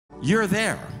You're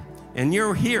there, and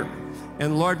you're here.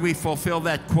 And Lord, we fulfill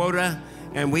that quota,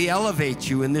 and we elevate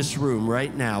you in this room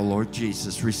right now, Lord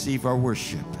Jesus. Receive our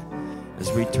worship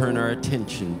as we turn our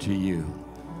attention to you.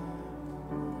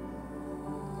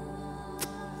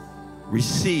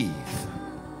 Receive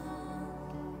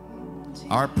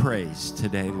our praise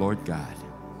today, Lord God.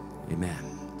 Amen.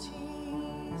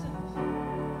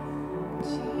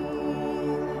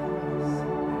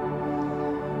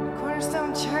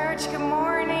 Cornerstone Church, good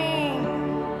morning.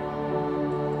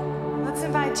 Let's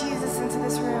invite Jesus into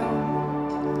this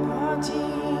room. Oh,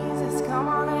 Jesus, come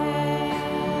on in.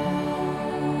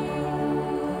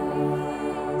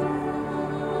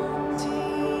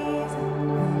 Jesus.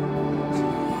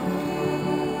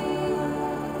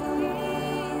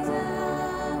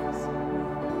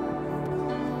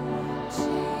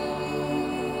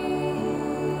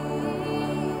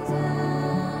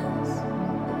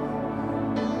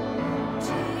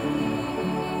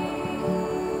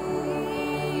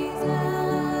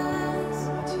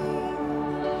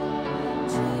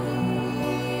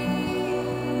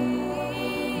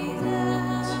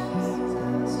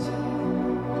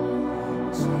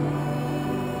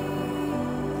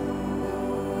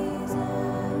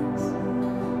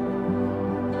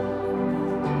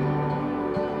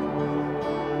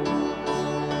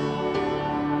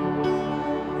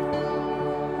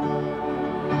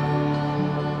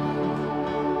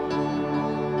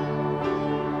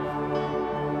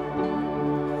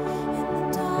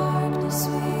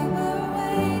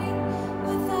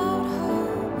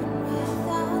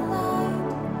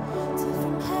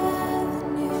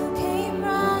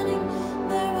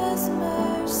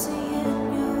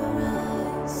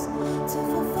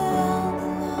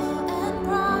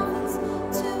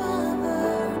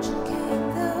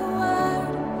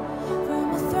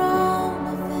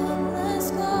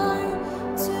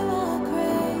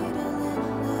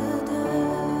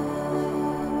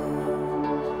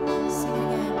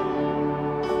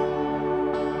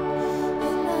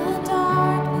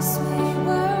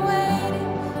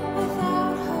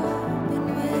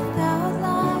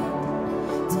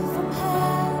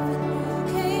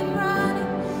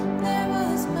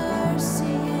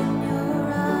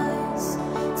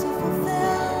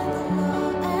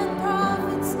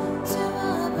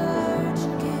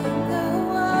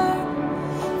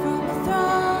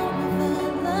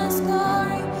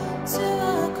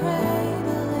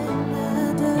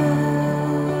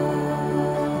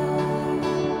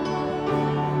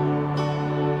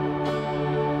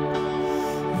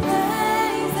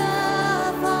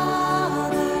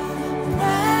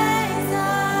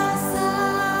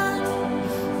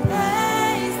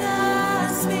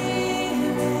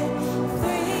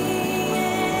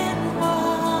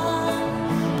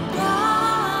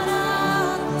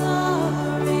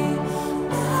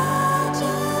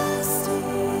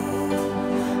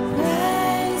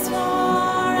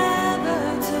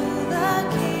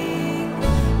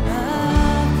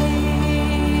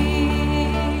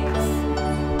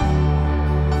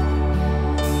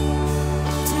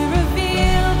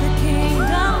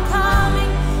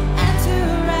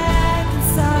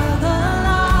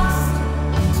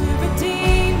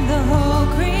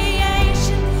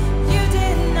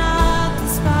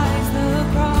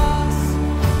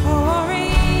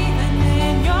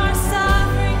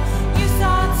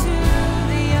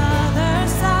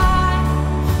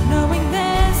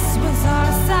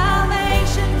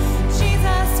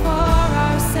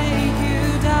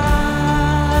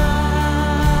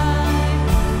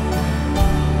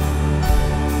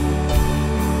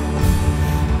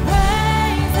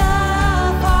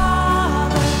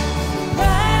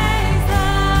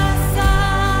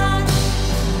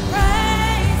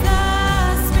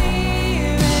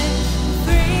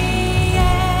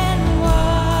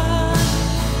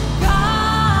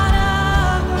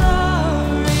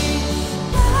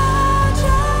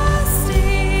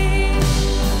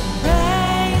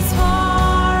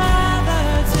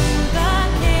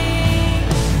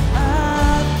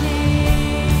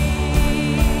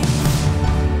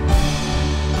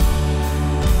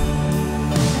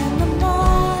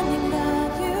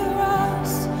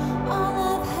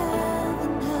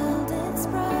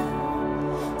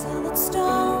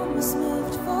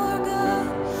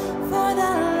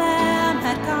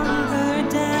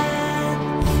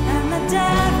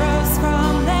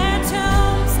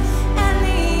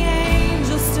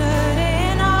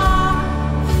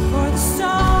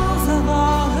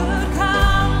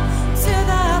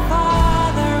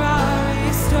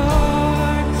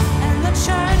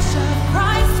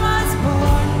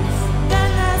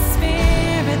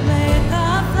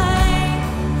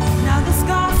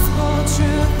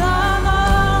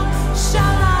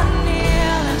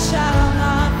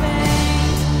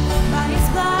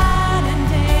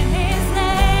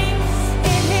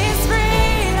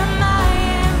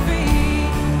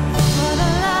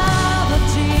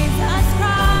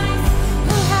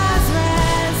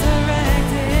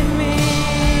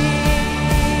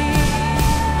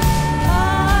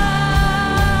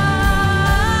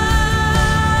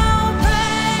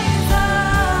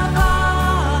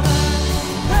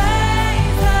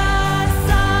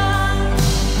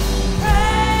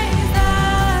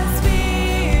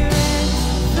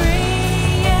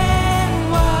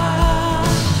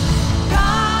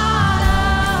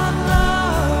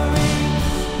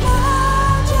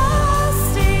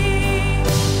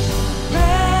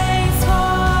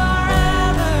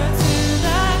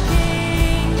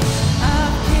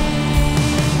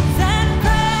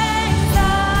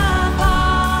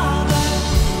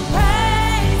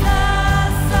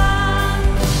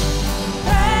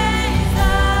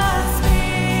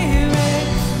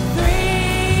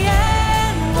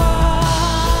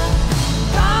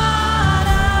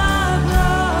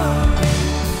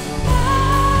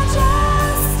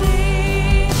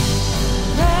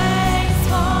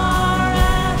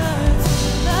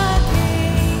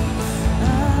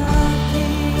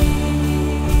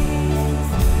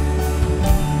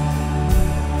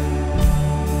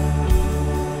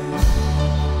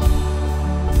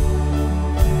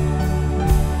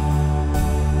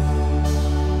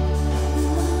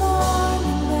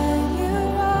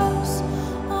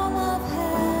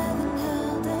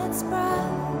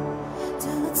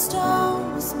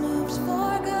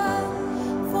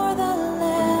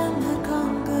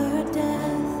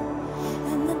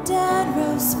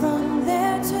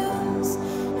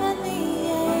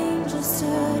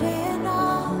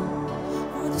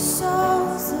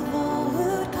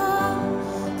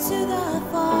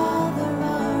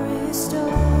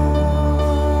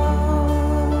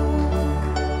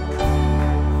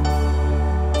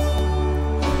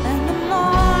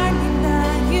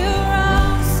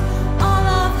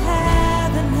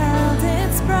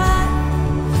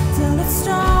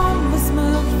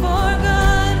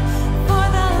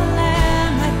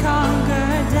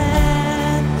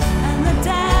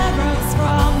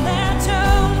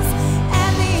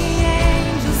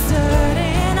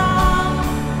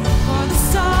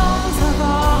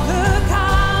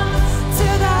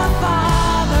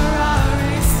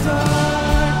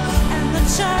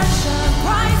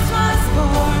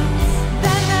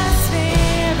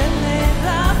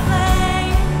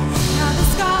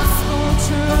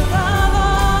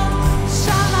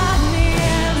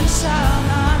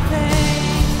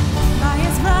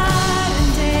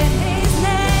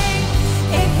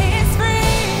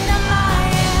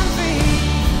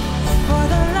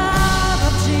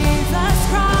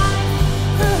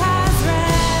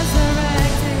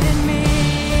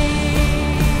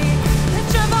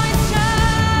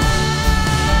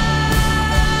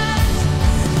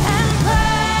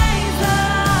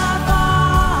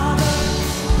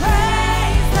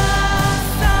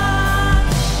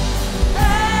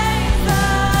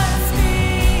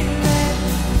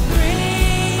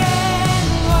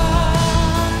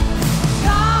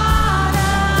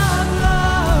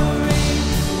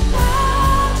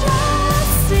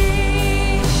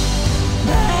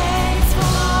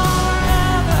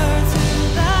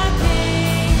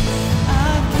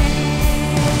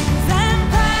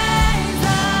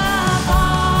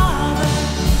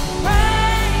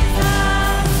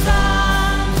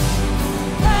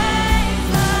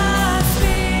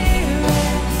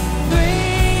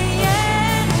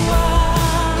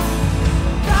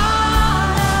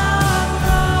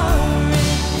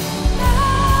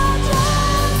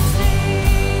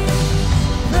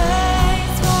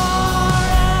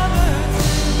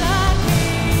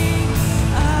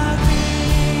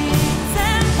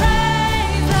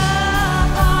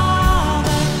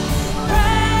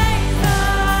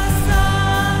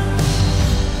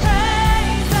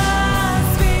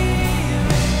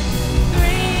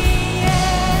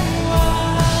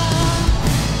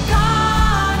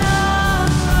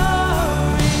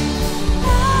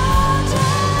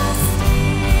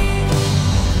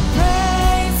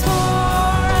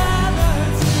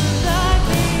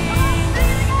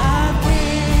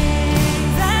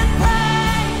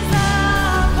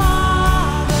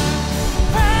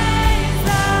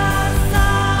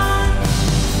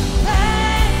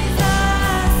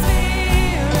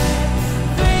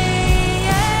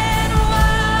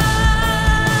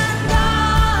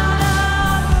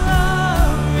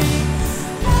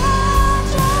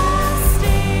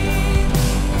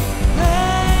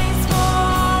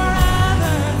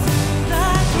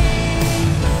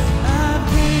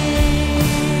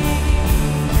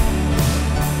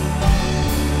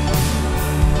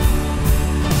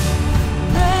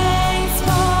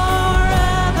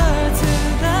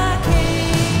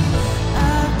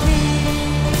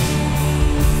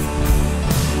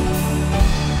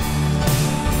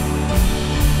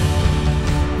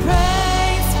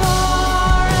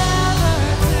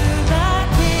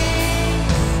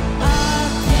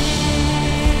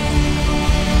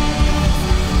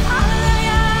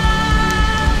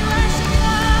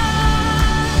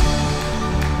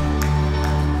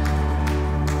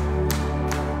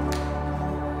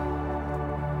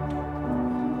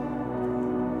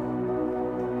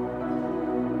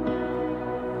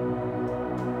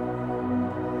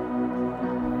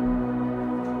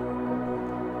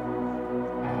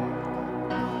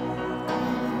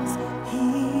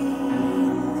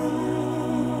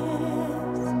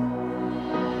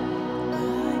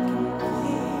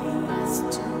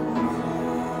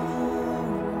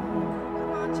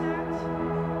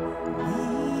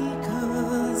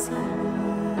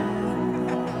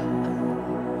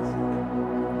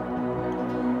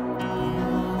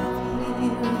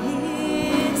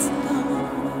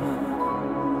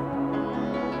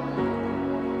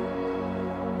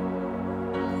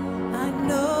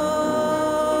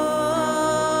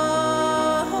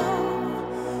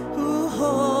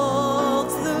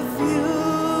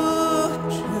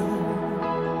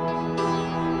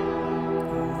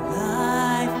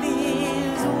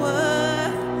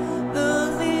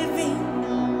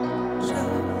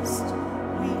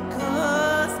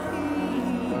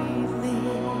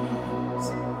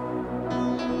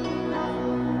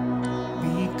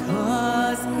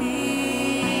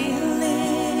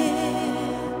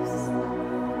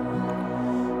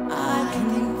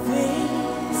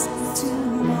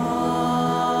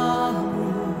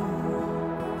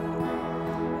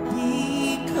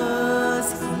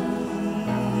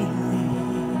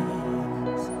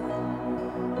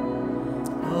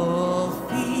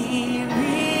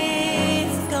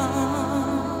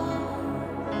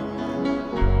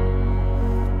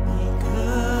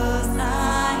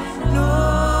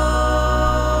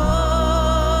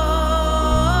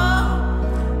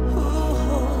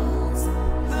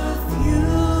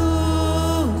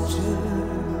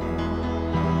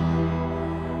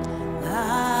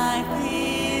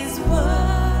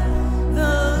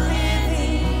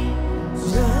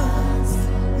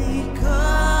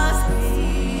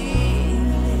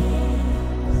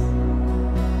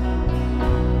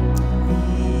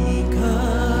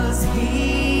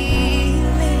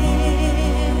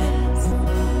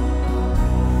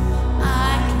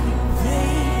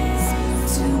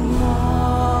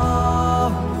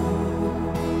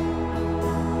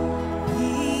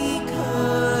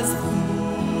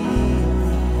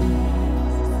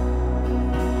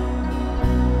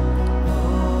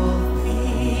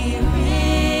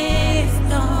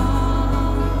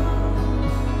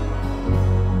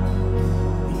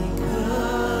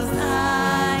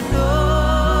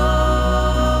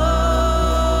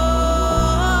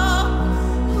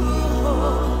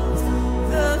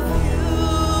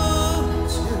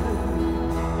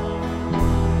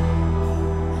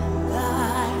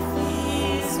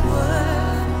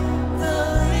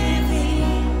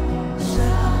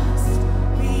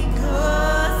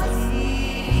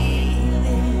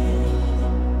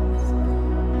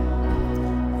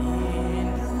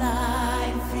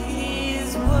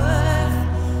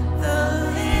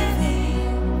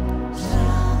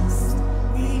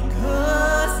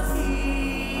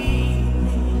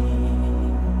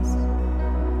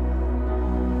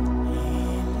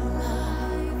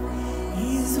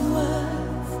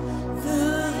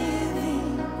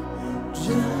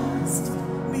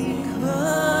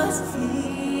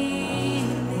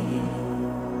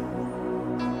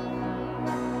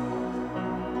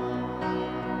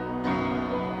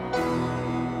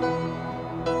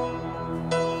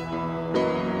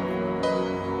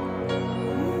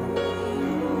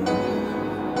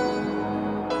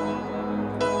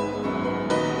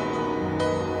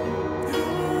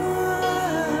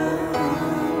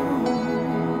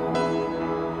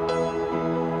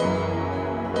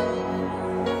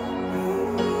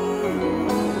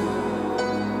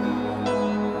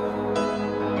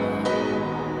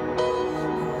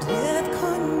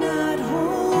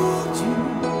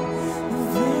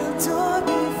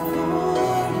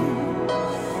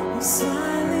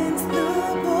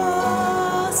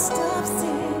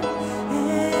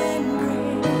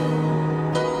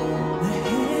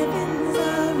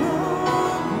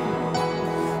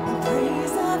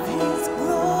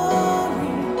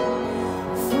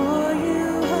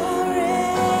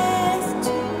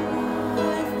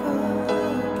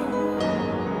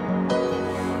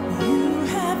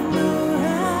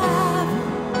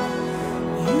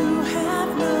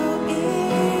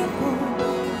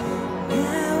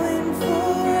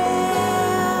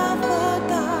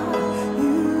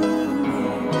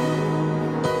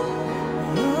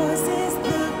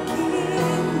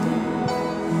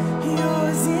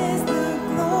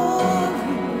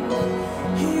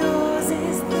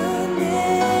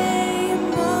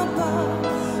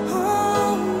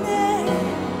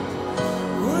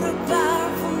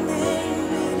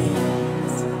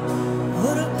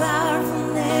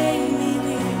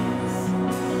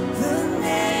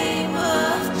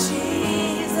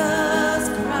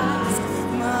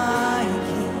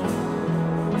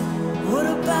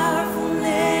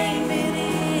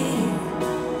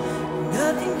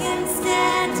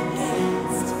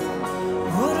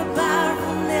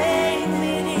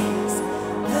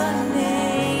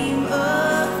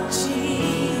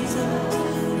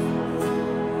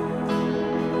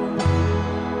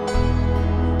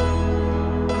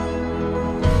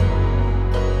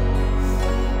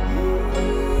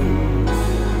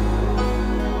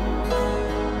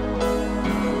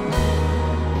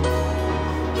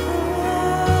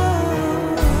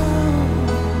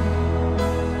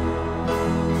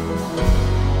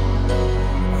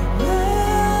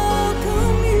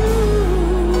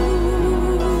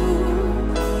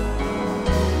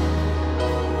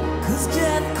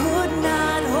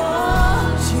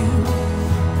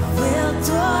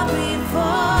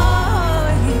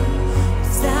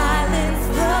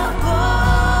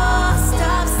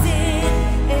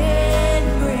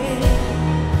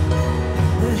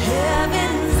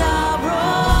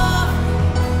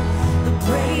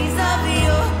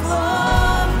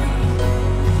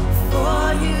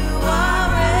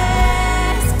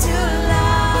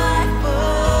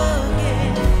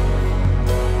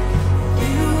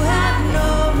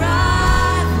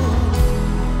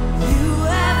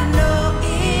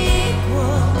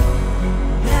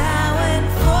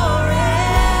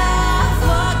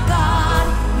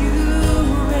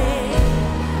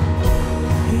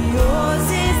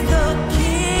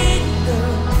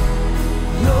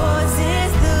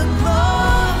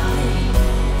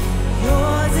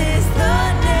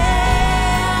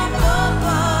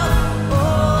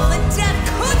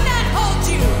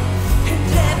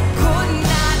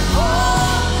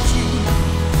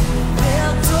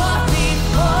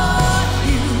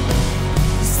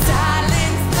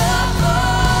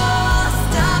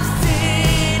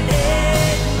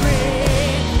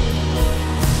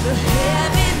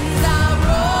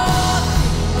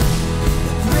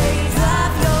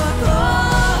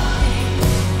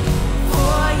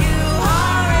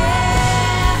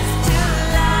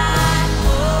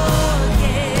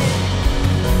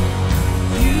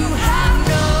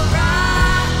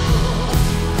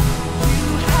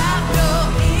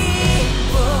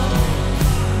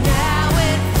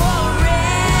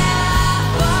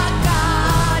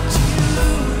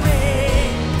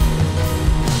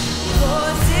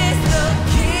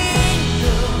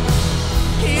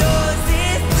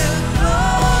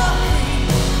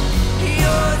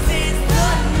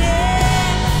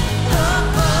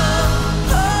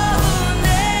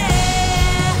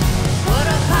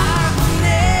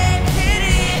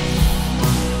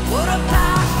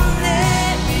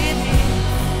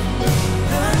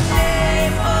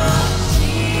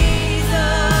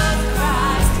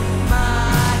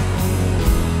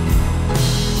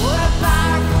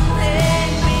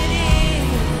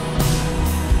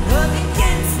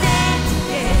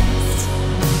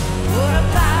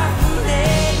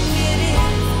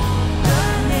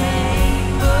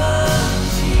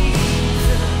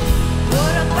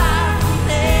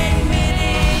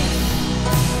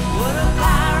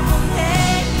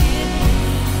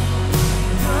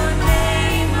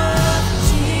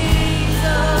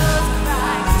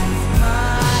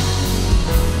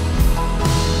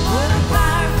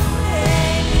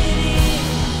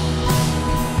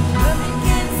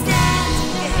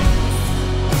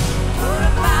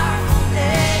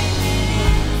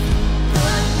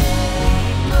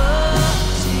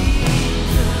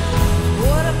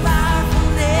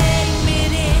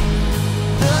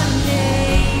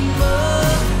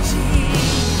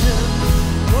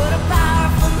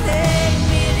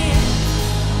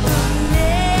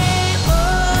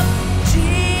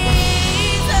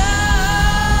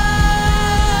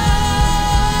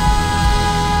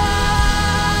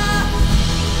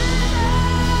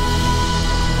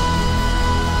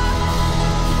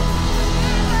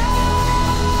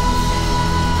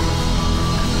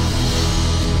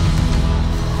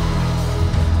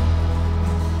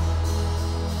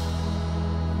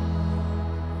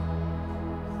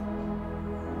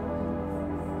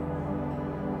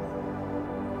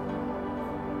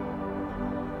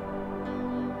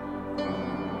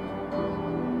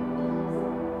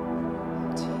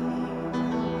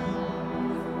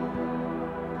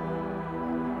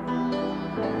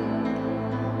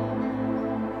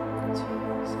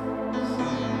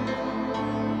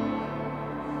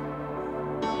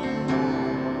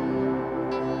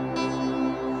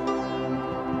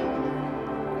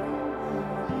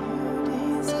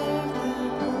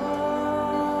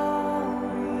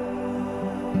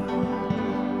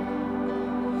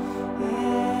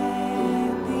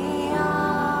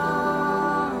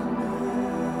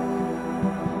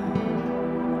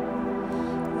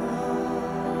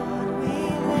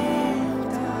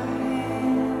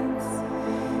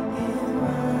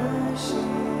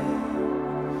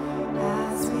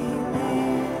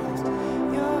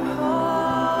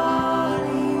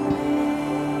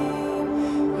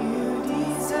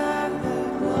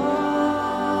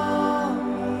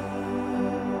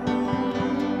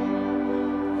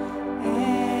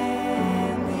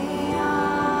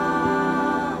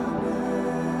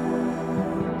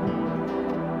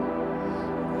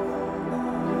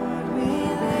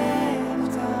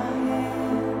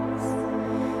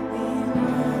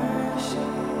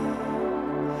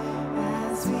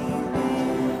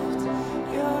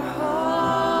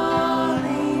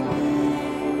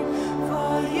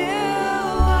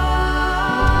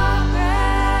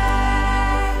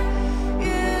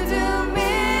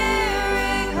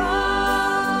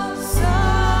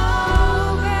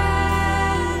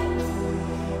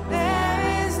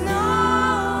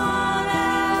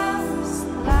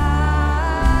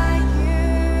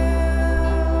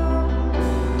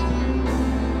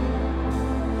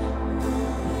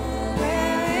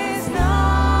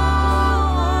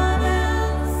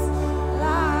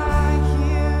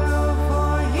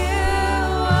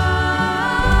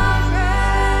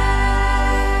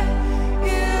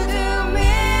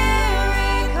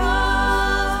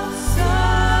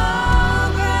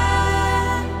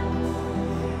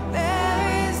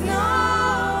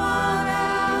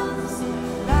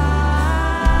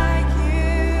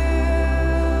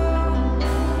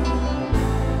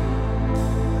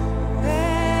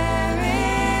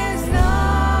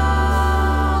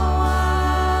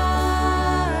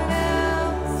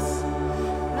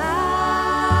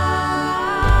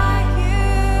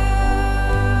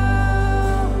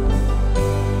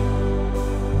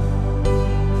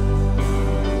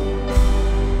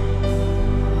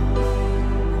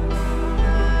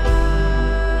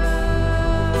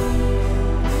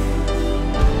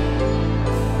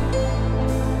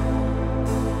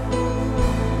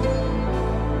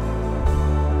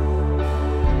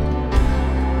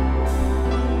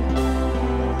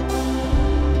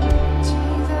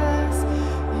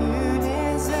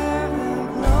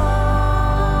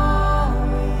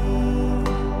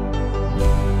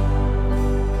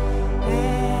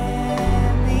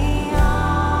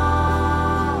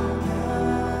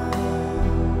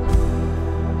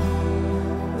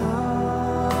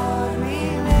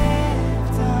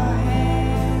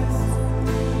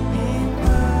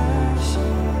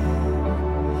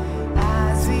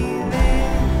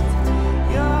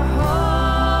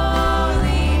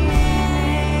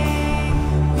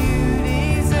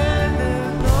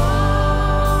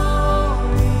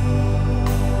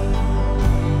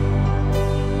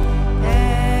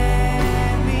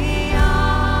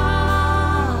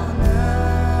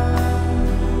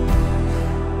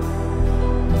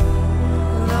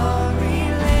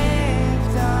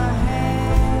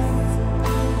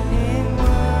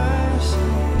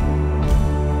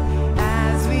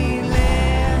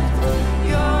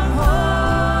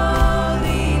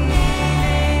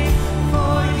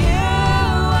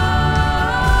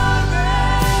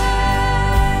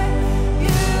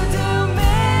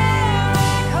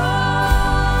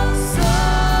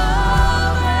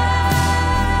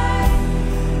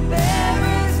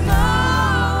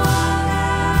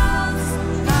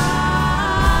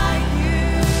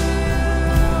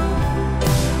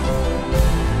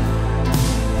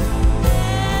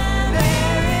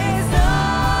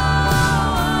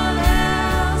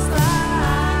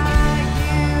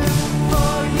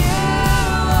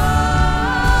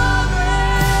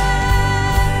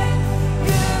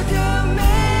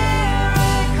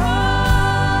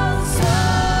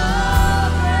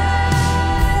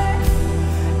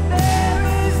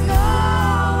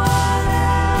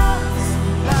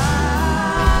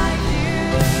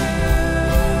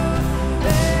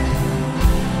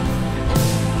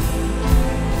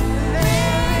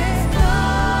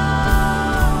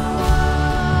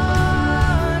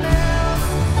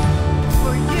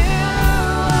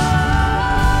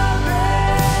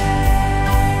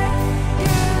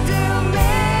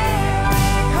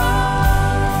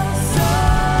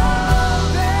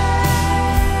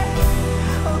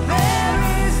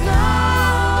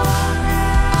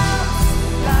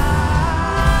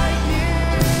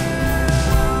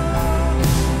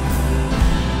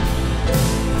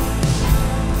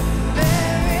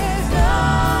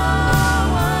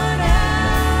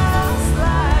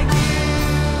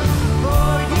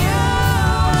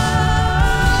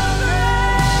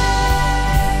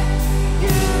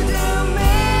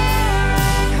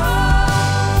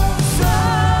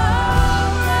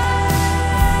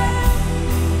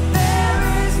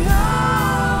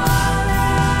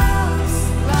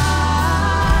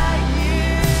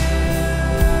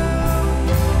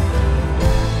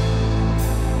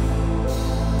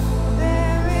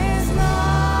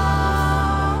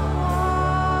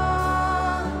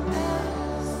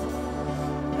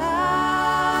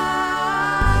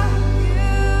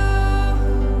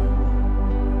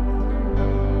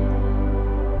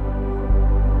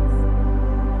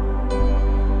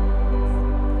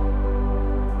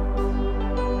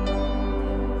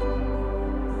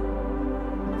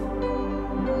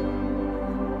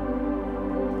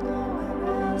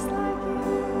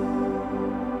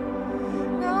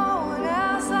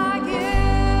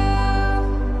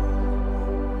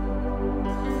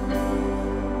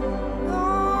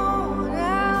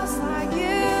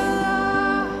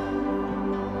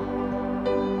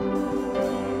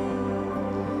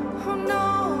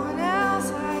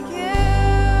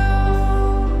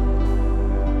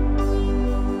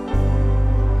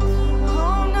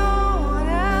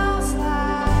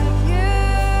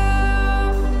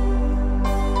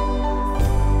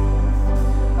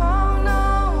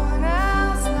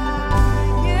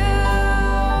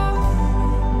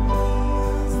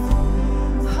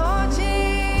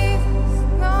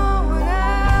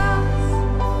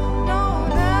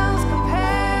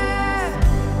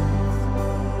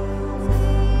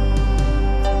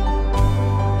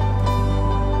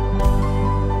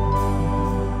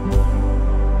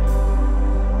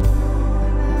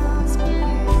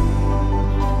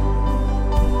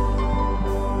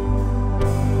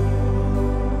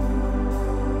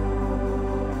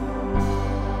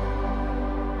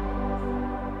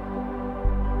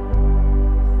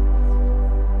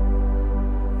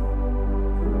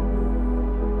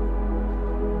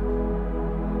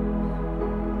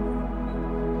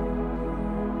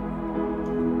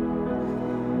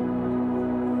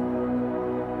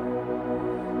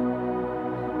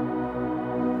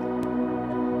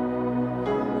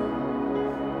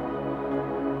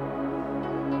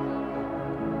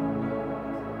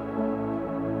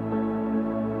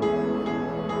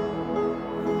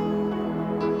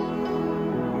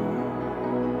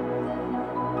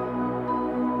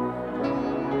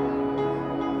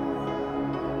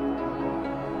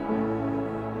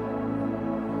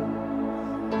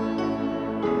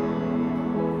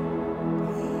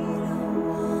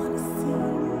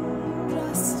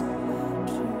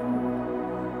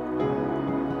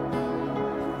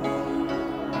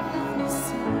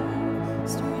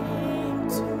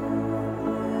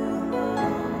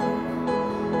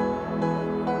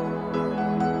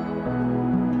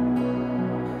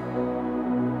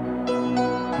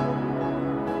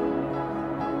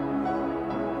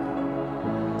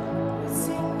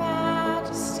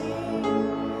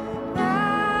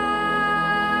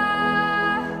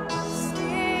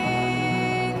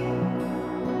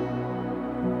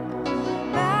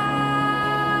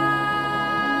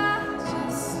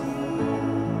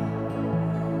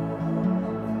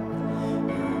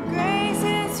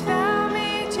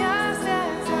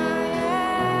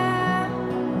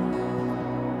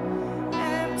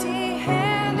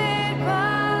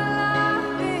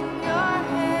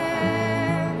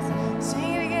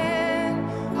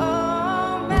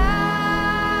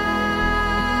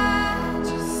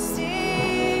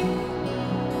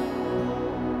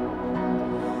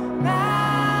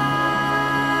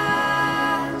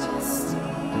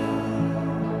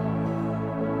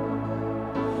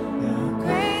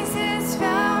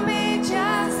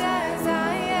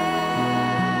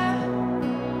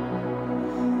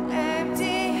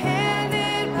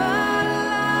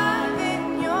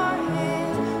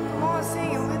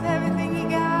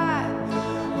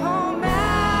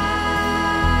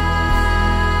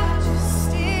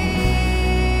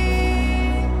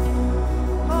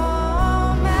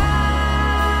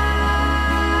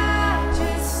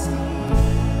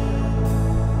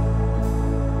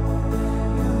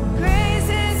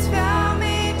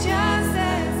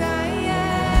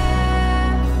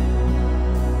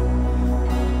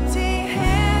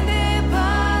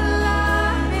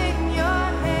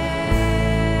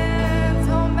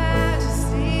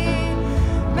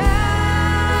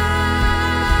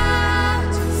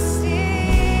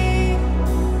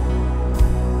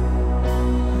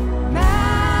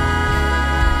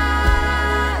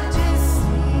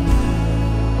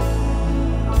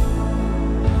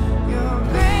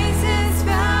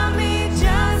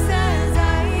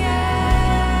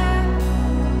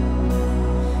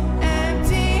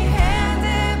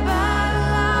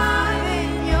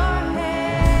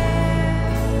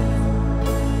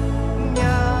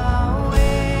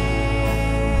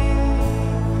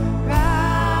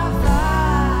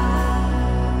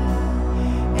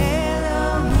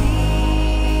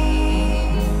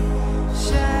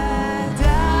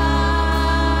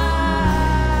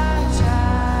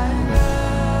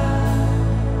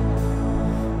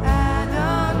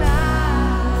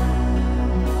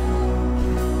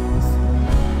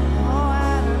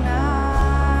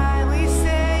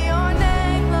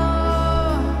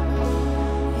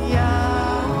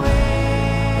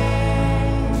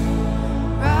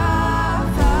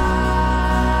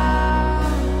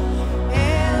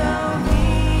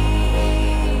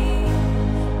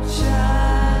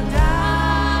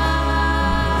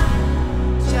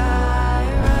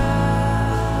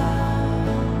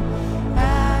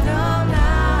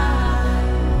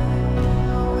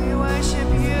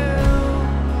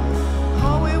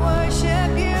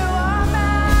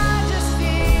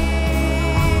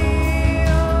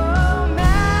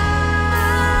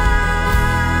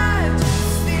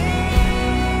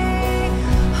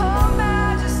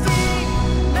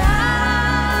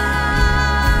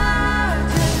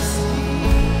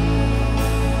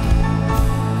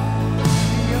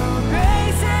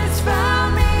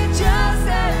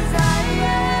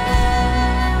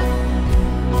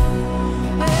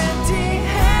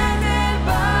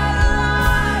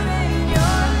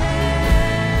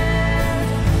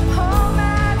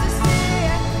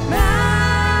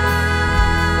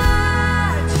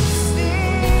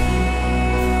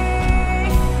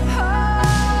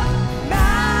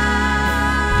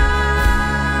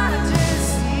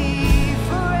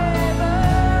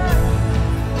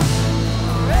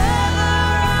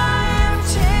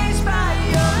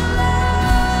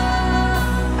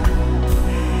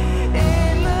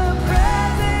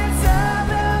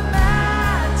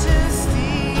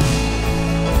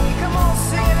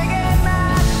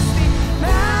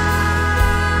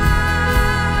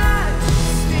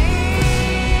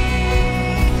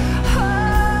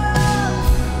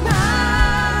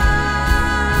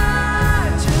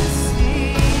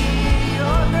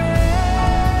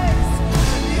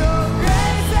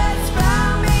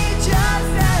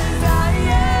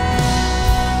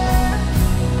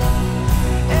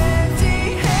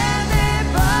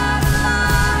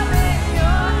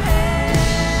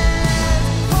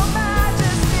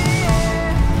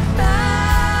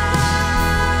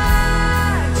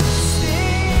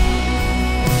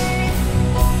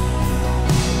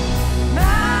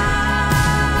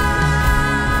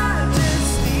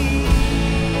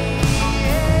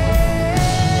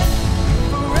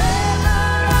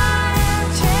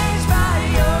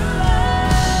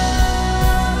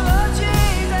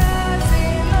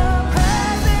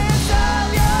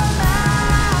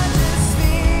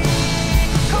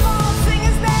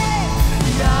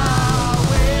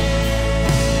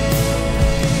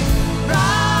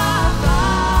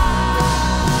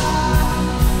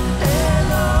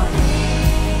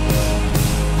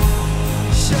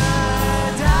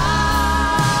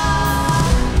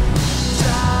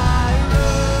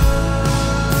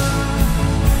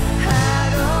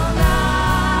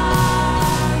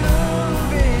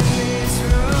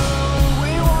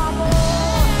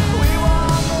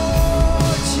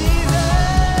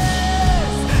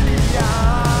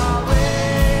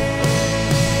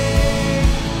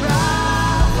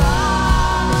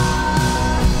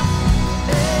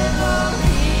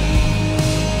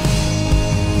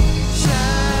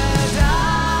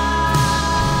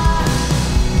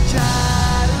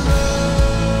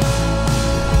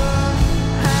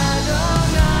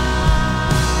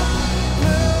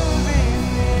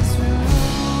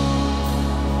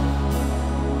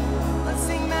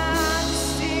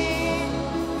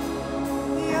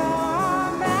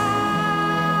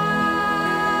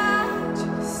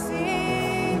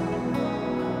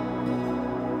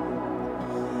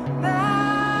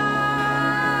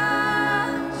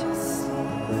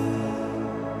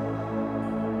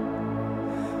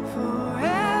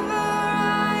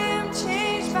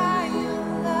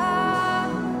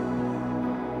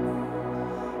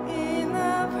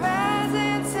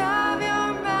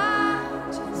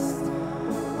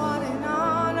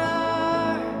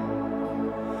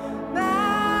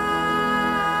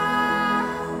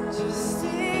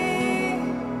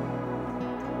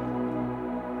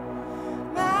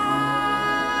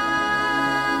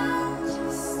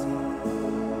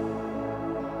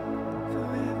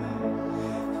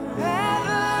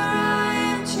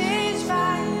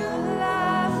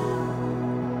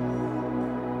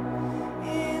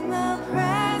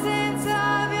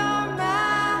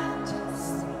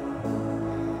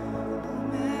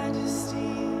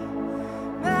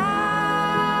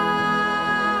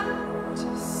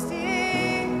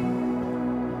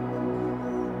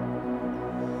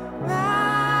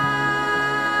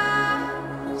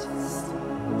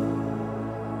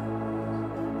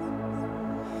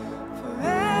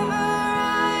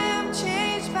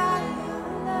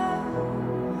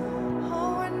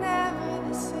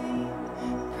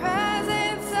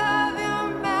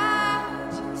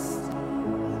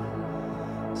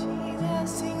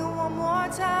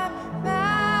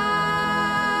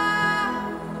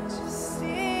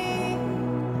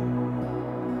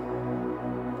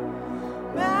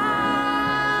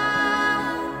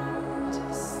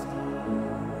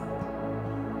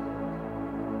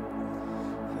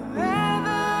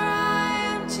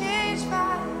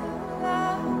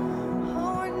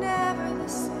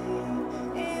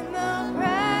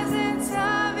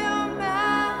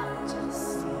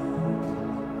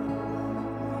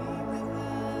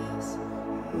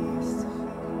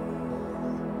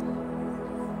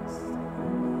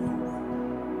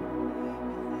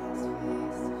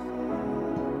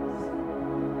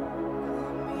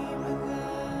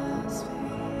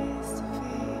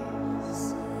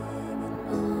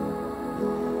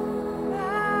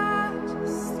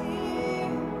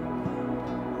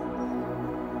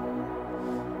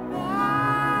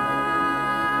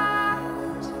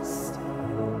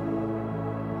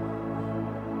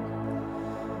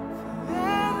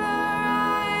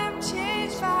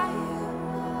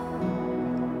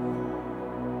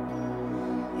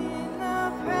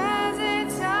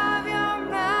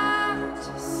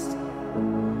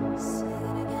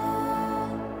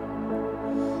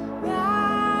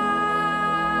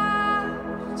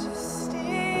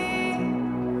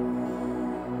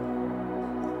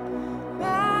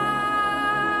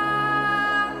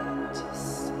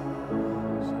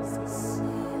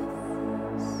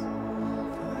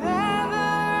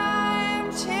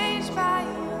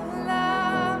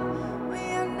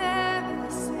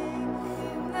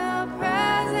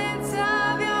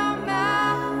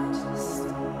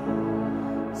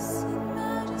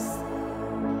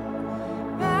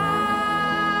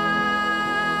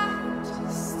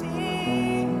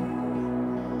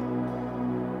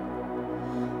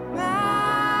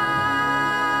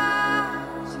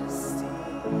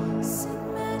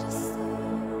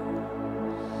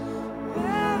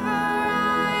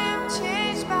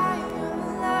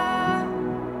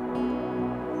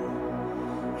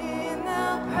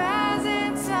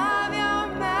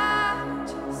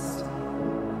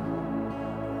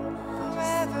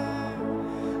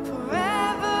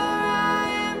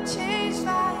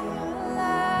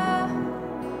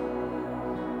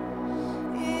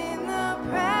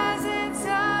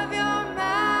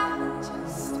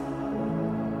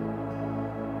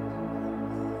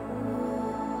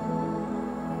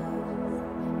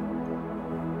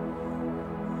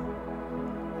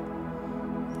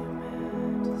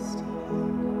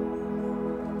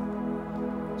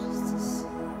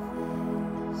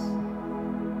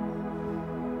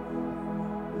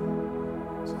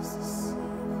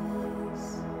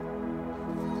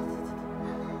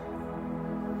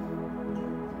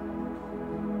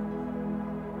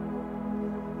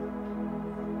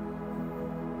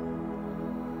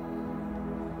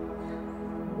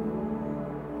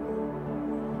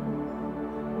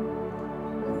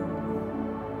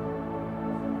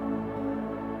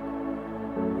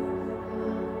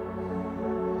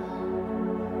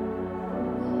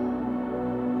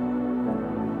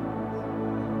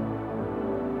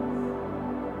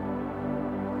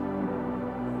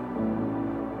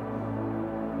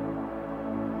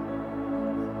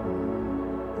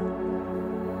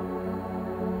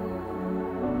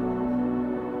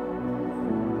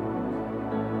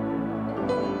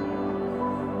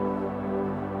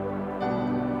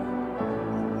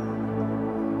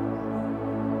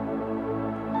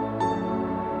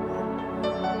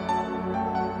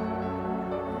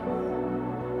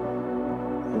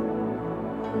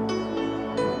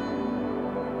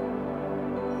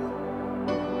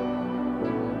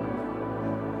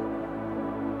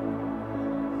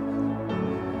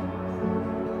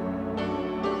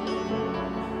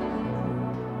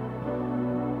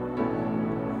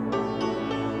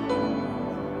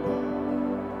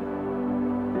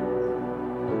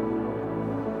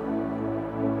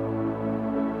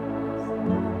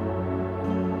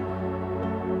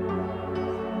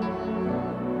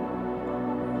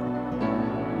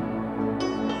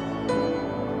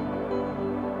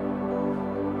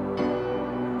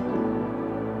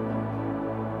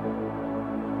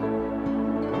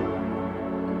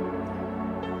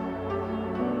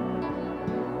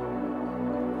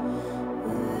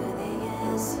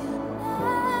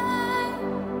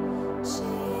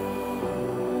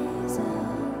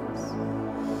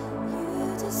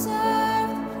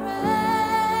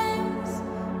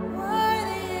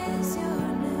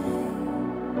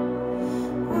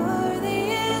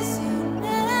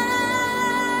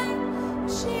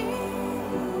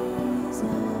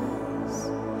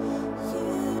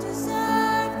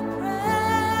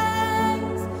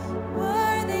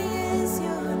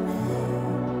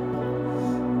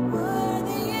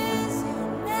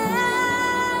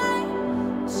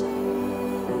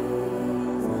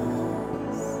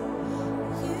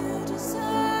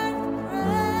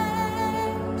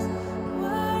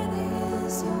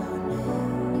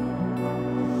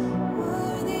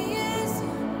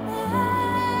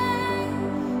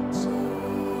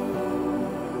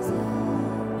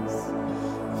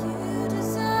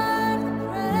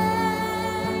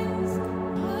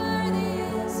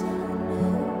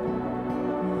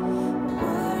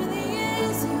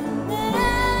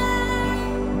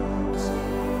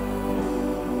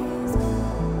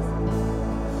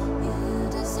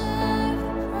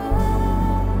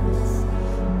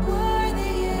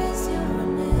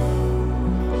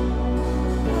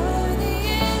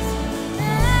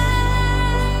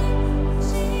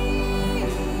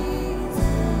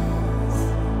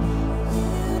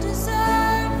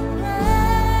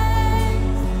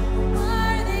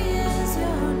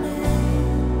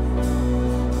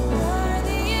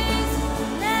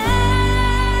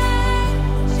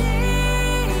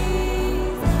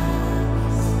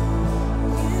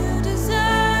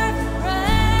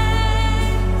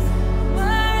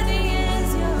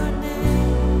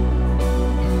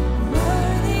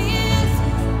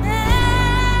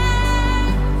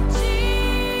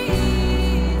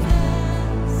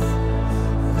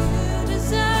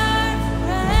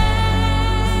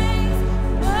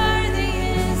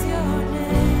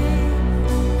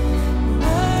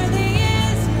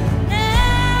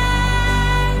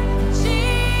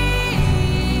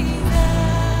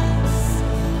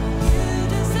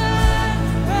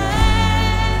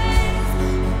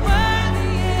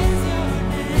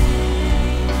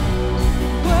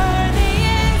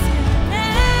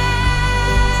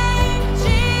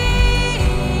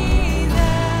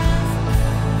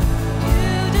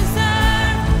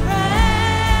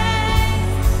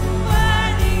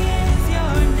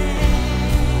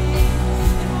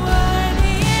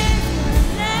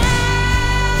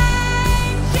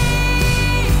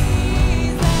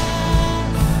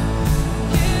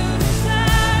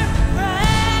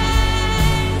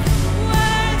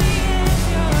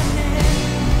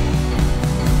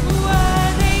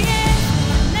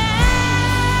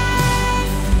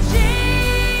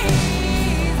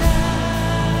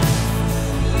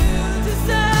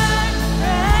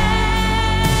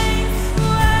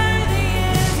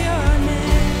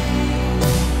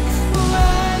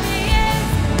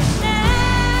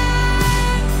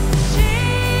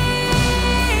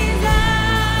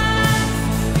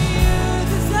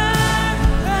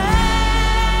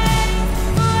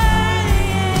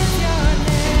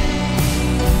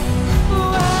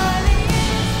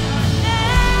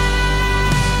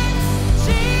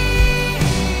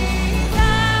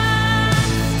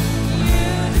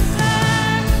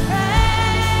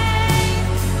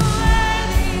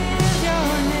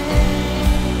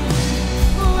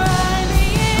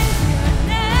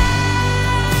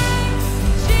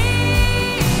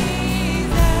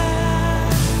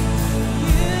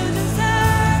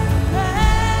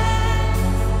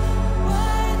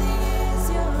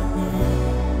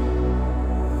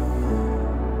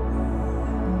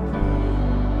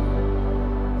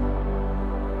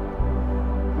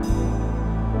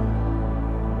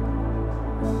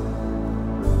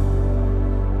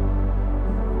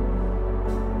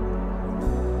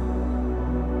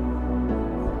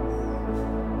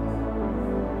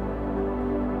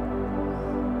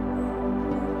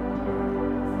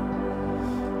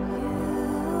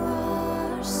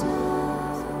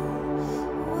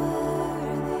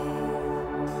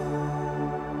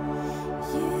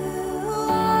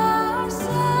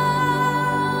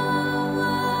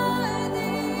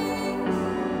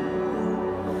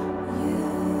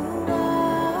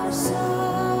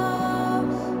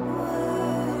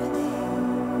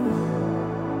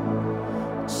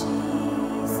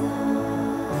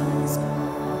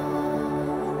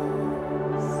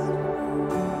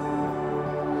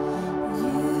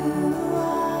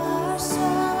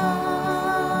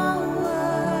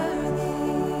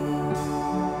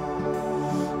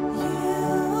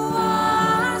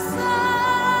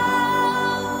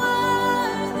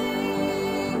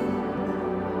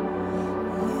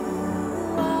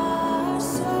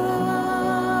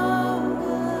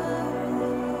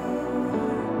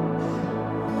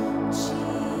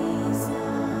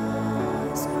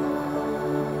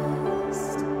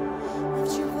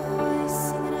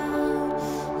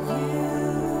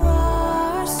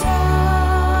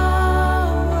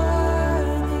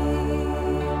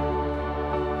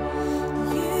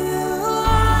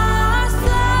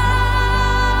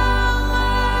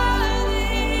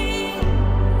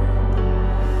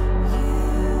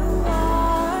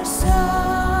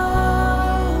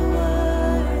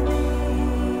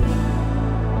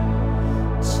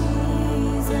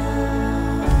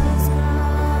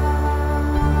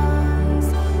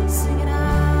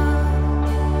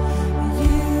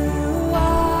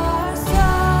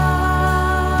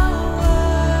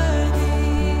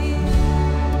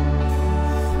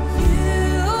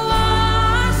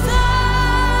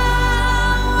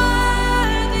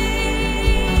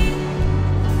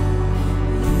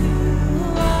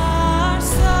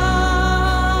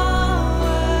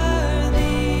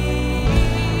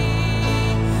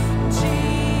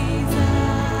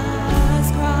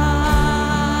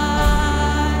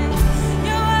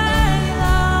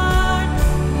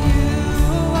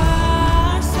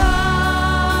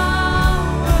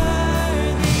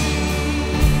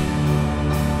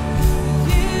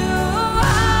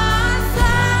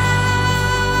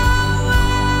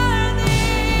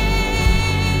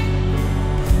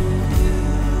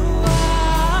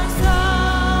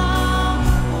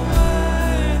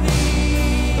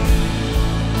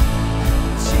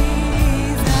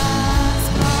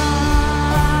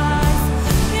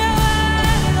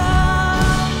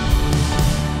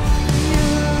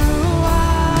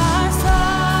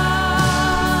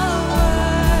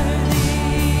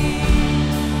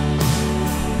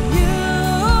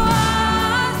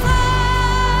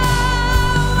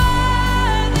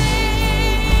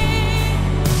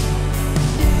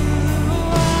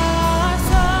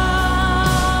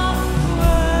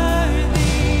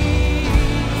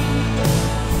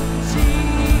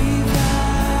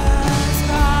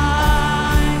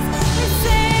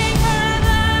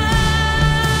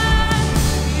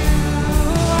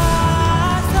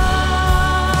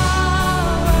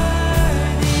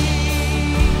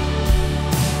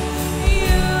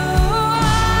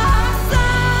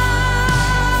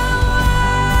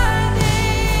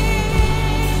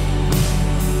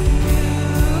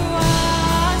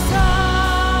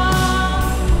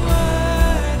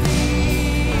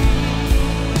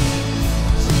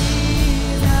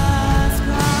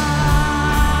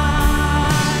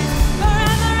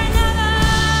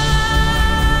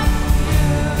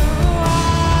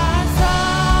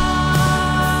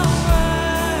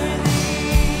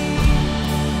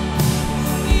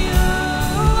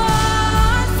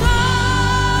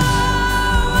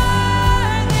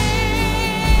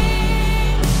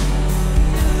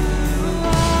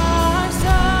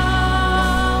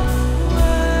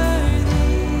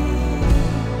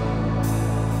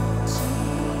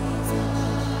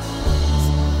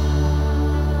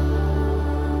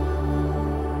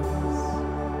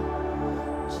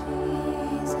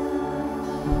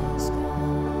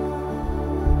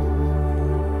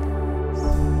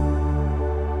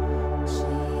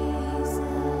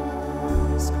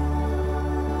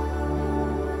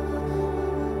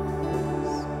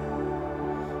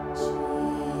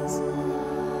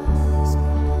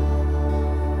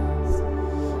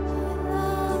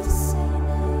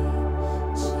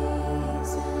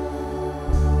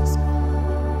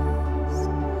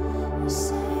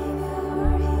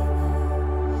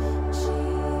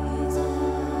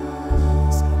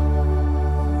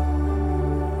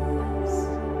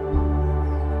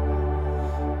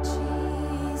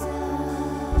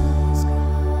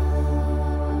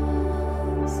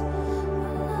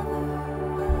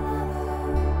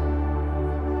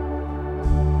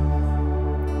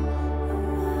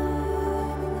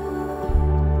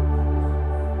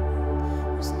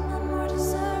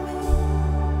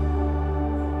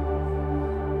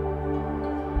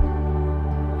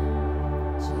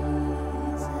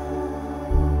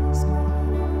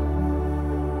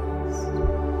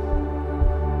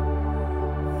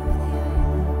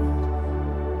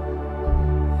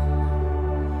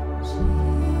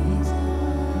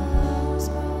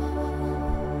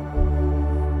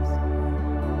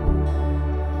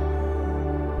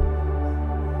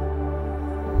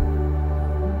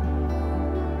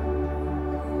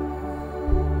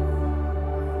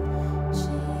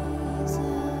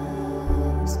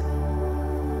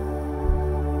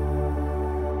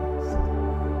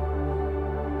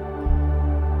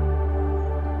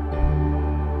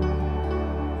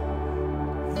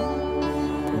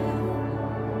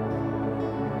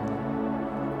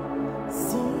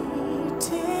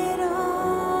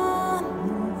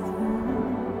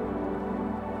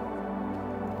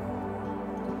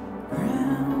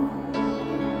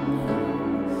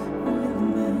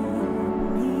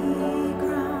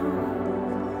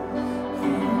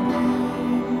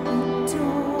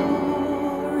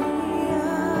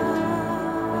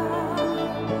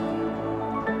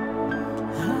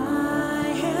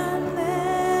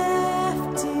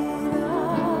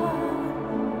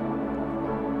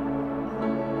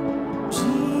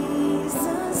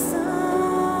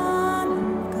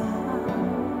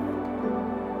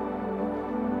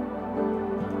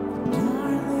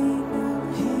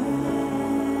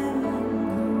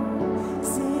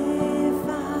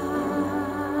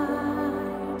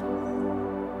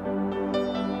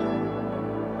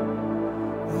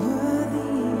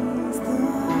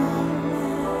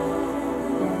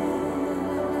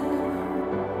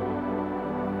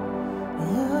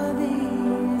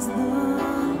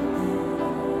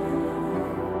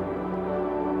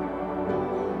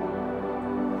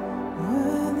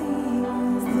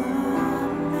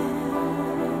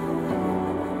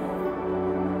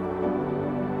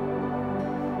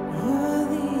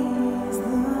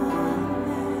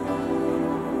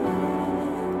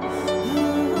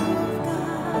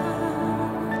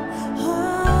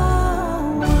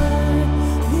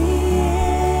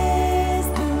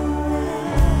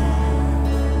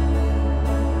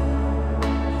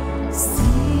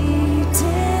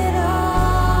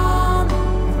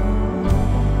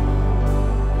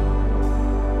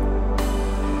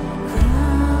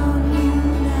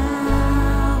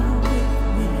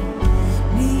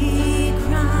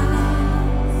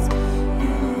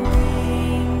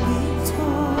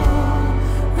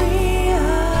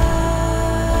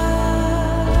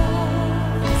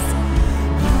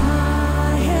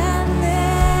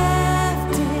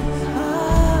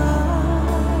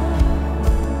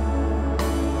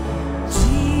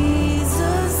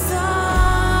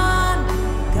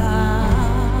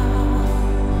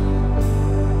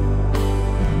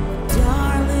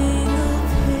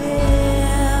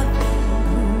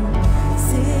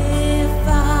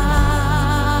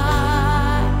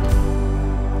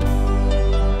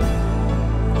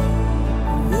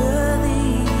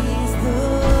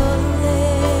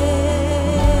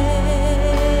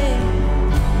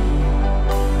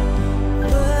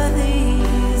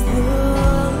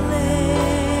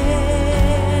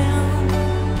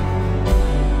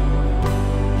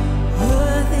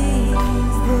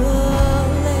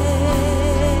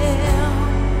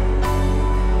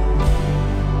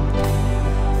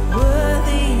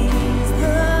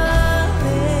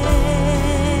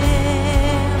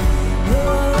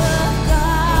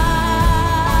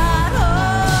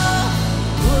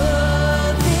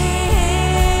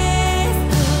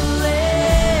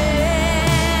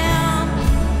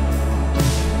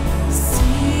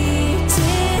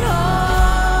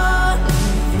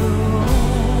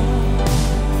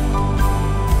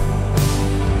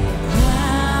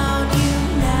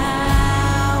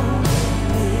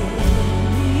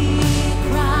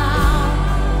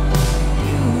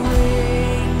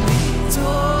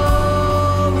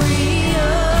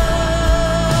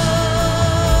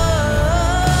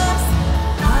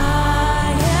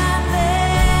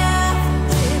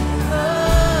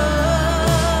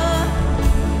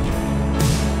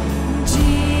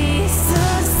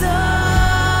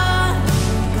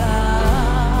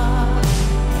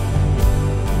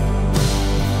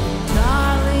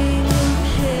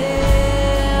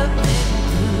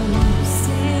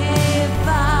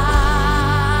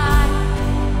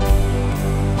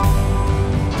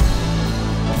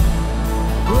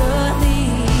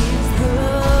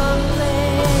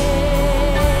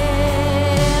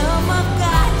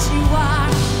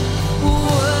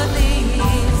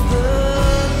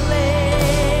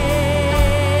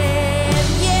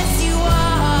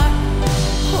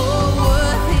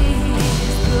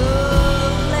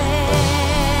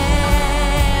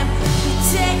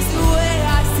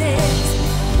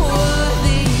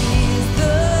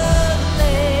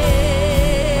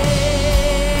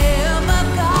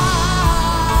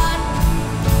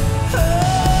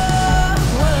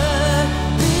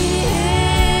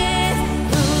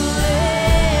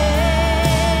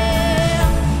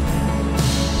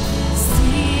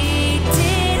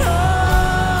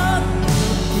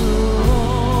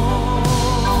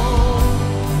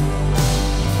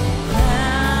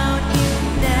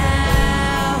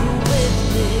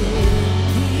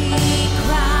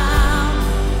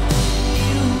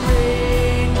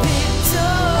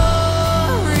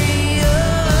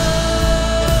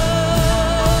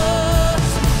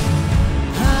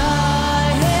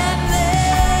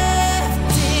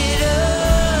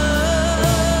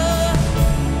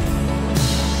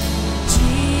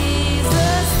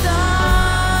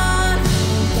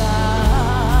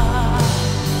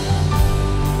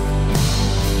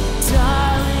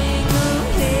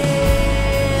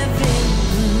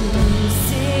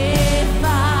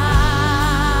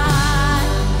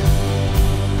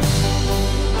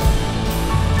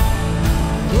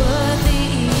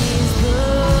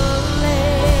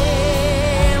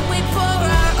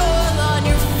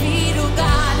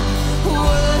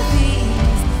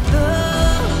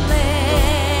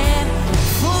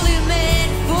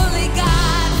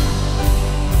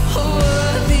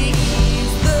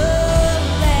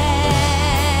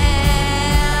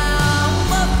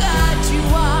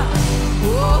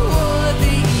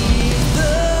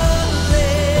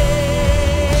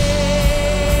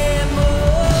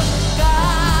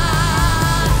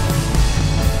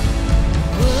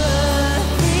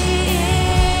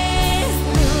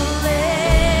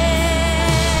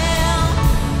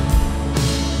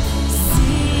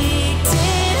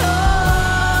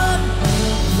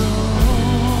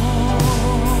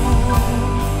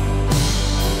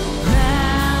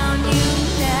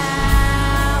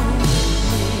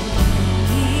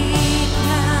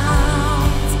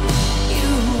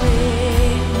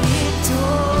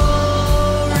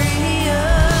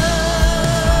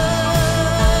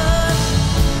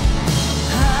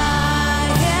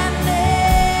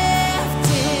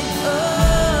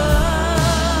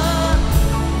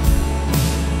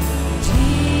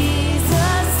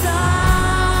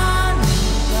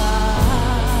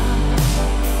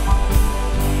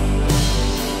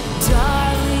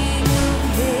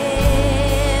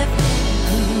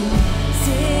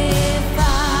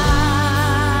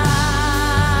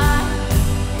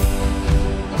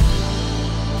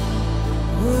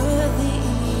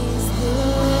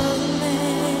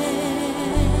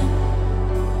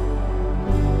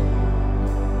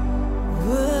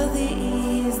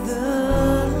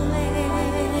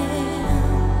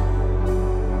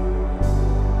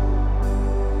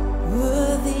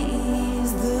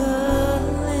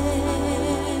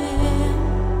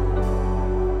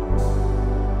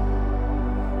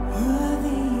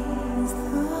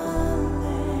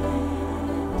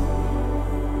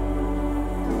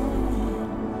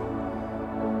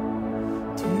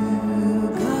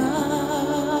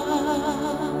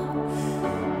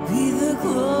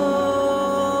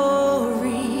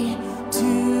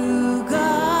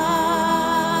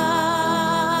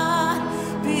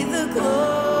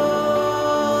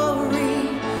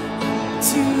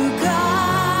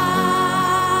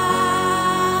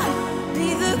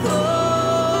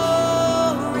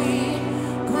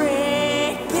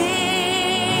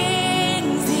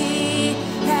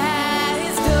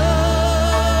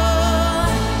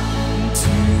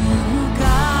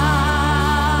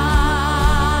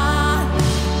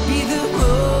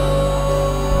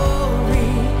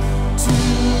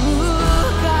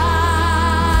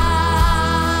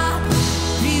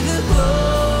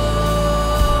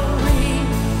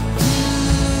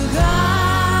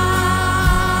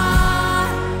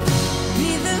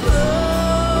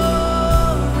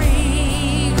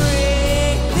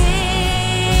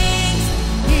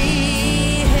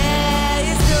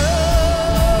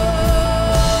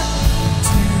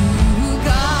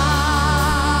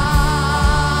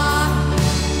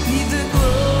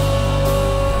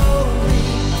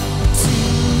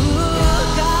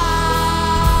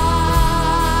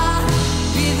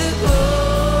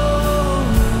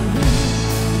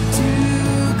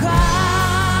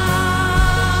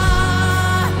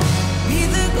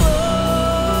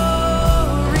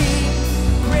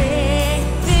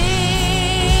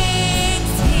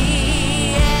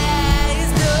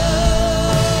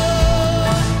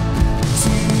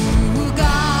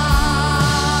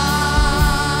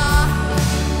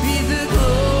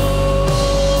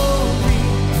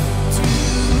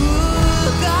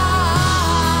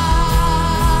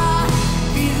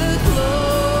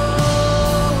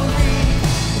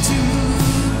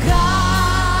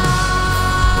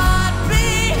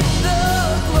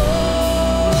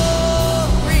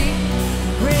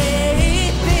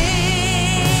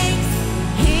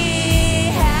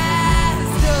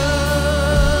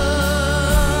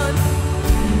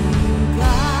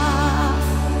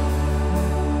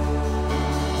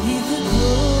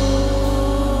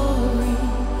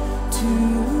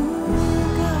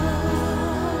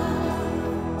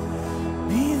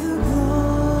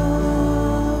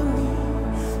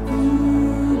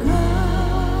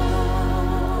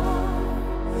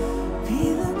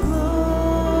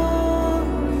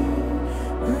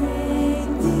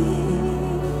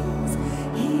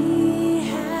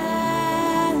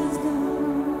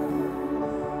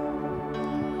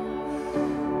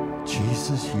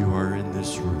 Jesus, you are in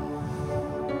this room.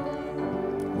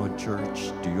 Come on,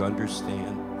 church, do you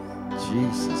understand?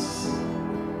 Jesus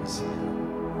is here.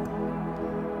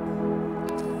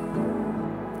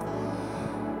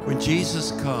 When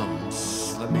Jesus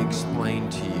comes, let me explain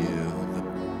to you, the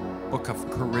book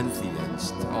of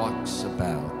Corinthians talks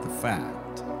about the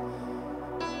fact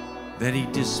that he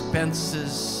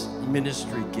dispenses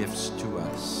ministry gifts to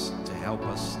us to help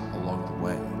us along the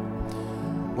way.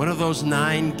 One of those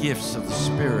 9 gifts of the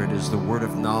Spirit is the word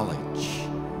of knowledge.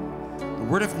 The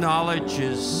word of knowledge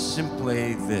is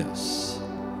simply this: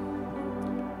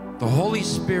 the Holy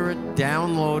Spirit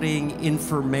downloading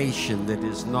information that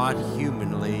is not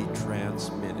humanly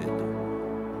transmitted.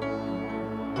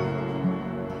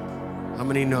 How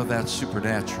many know that's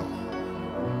supernatural?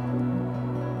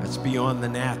 That's beyond the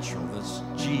natural. That's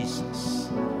Jesus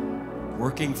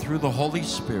working through the Holy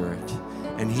Spirit,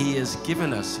 and he has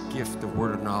given us a gift of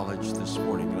word of knowledge this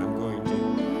morning, and I'm going to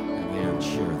have Ann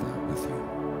share that with you.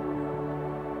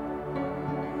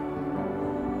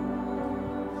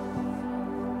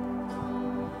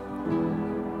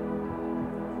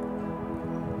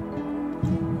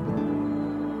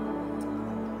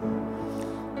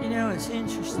 You know, it's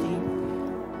interesting.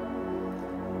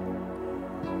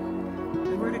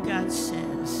 The Word of God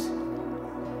says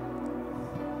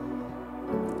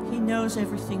he knows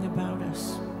everything about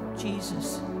us.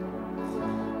 Jesus.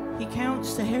 He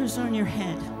counts the hairs on your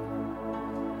head.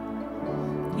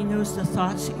 He knows the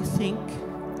thoughts that you think.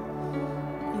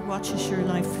 He watches your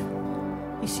life.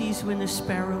 He sees when the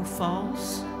sparrow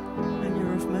falls, and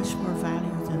you're of much more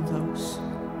value than those.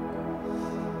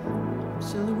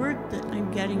 So the word that I'm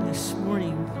getting this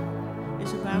morning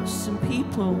is about some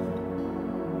people.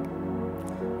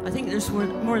 I think there's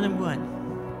more than one.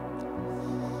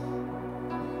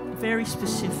 A very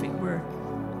specific word.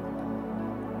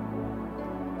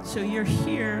 So you're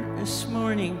here this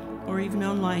morning, or even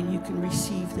online, you can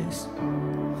receive this.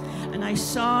 And I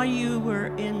saw you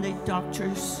were in the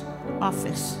doctor's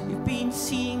office. You've been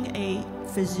seeing a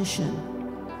physician.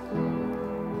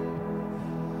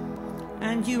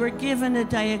 And you were given a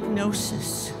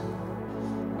diagnosis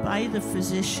by the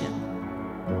physician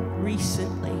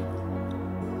recently.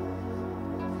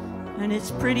 And it's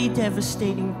pretty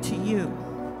devastating to you.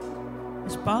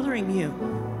 It's bothering you.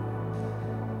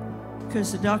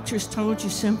 Because the doctors told you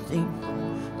something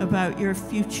about your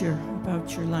future,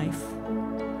 about your life.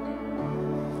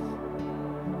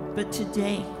 But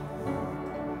today,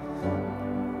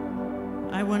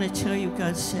 I want to tell you,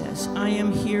 God says, I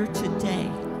am here today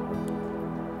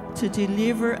to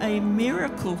deliver a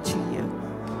miracle to you.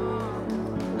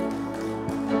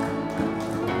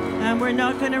 And we're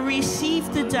not going to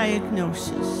receive the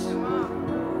diagnosis.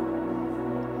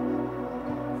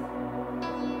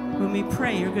 When we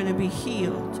pray, you're going to be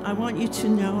healed. I want you to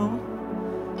know,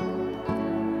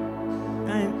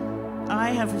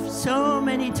 I have so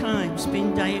many times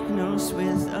been diagnosed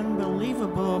with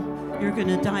unbelievable, you're going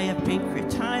to die of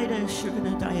pancreatitis, you're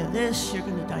going to die of this, you're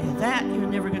going to die of that, you're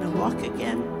never going to walk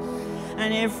again.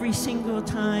 And every single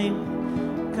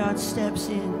time, God steps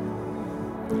in.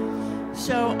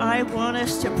 So I want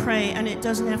us to pray, and it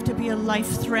doesn't have to be a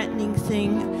life-threatening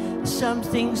thing. Some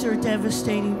things are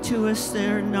devastating to us.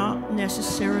 They're not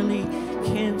necessarily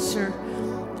cancer.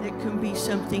 It can be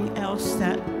something else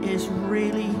that is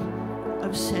really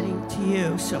upsetting to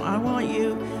you. So I want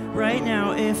you right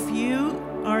now, if you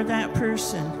are that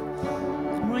person,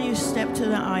 I want you to step to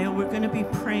the aisle. We're going to be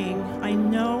praying. I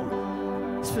know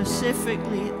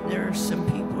specifically there are some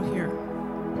people here.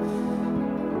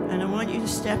 And I want you to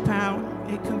step out.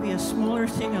 It can be a smaller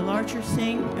thing, a larger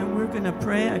thing, and we're going to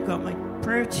pray. I've got my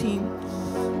prayer team.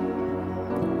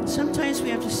 Sometimes we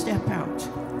have to step out.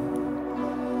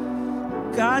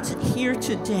 God's here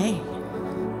today,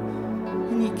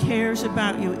 and he cares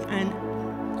about you. And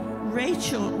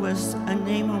Rachel was a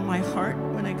name on my heart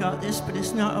when I got this, but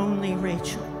it's not only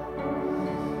Rachel.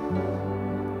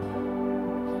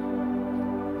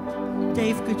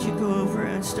 Dave, could you go over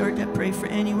and start to pray for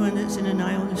anyone that's in an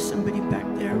aisle? There's somebody back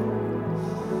there.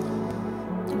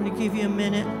 I'm going to give you a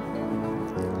minute.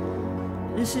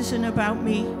 This isn't about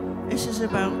me. This is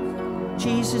about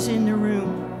Jesus in the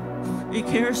room. He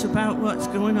cares about what's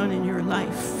going on in your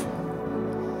life.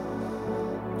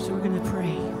 So we're going to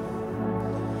pray.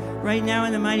 Right now,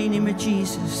 in the mighty name of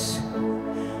Jesus,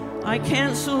 I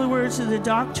cancel the words of the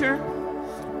doctor.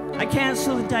 I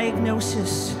cancel the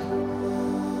diagnosis.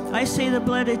 I say the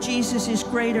blood of Jesus is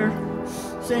greater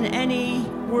than any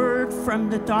word from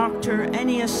the doctor,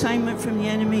 any assignment from the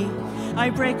enemy. I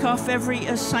break off every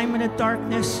assignment of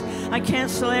darkness. I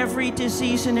cancel every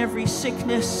disease and every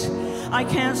sickness. I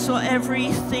cancel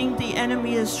everything the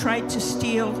enemy has tried to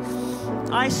steal.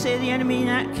 I say the enemy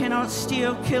cannot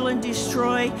steal, kill, and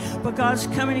destroy, but God's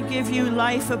coming to give you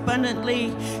life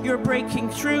abundantly. You're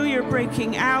breaking through, you're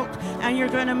breaking out, and you're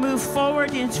going to move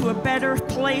forward into a better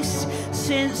place.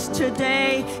 Since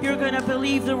today, you're going to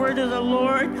believe the word of the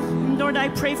Lord. Lord, I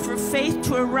pray for faith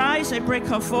to arise. I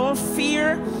break off all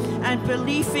fear and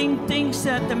believing things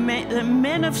that the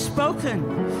men have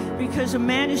spoken, because a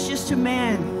man is just a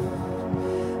man.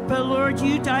 But Lord,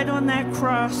 you died on that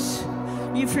cross.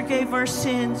 You forgave our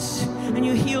sins, and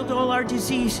you healed all our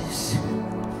diseases.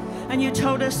 And you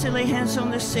told us to lay hands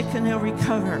on the sick and they'll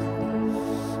recover.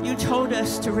 You told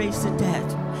us to raise the dead.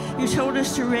 You told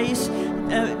us to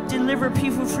deliver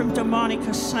people from demonic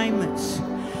assignments.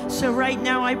 So right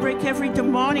now, I break every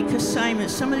demonic assignment.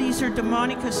 Some of these are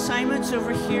demonic assignments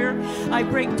over here. I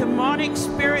break demonic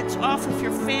spirits off of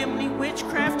your family,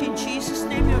 witchcraft in Jesus'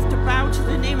 name. You have to bow to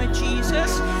the name of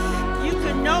Jesus. You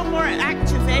can no more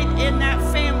activate in that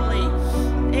family,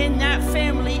 in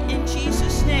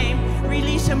Jesus' name.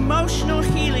 Release emotional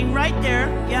healing right there,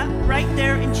 right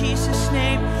there in Jesus'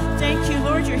 name. Thank you,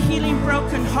 Lord. You're healing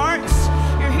broken hearts.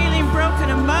 You're healing broken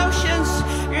emotions.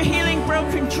 You're healing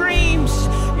broken dreams.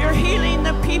 You're healing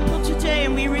the people today,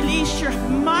 and we release your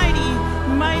mighty,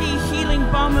 mighty healing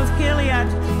balm of Gilead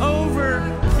over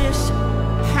this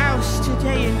house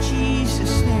today in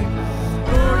Jesus' name.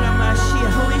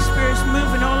 Holy Spirit's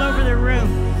moving all over the room.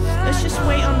 Let's just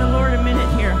wait on the Lord a minute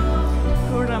here.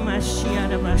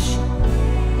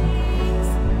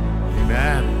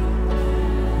 Amen.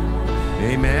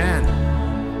 Amen.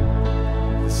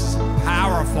 This is a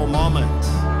powerful moment.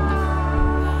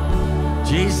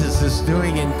 Jesus is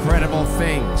doing incredible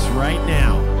things right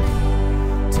now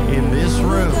in this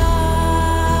room,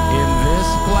 in this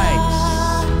place.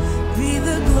 Be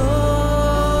the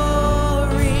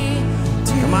glory.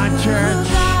 Come on, church.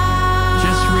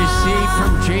 Just receive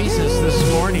from Jesus this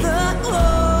morning.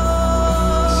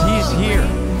 He's here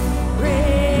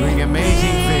doing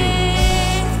amazing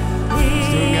things. He's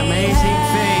doing amazing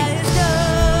things.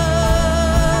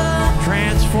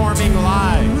 Transforming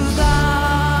lives.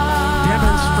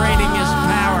 Demonstrating his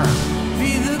power.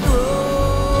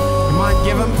 Come on,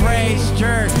 give him praise,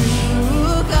 church.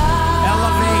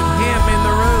 Elevate him in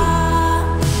the room.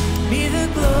 Be the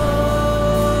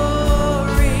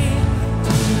glory.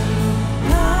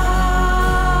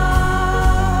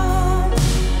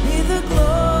 Be the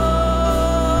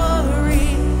glory.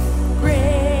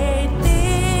 Great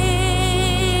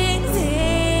things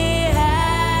he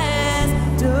has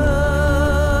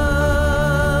done.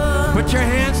 Put your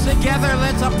hands together.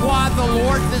 Let's applaud the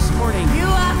Lord this morning. You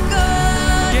are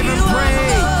good. Give him You are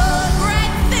praise. good.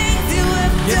 Great things you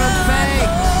have Give him done. thanks.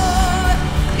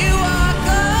 You are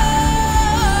good.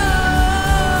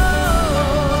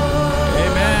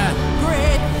 Amen.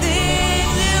 Great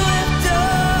things you have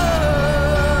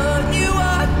done. You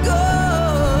are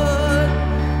good.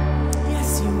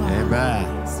 Yes, you are. Amen.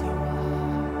 Yes, you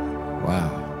are.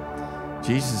 Wow.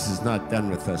 Jesus is not done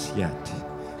with us yet.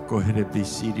 Go ahead and be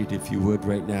seated if you would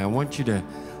right now. I want you to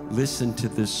listen to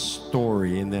this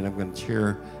story, and then I'm going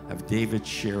to have David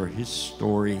share his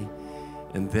story,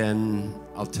 and then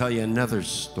I'll tell you another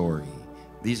story.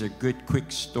 These are good,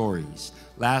 quick stories.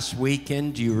 Last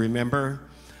weekend, do you remember?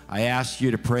 I asked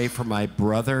you to pray for my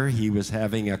brother. He was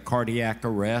having a cardiac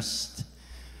arrest.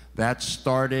 That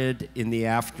started in the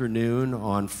afternoon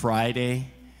on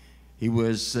Friday. He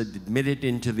was admitted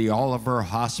into the Oliver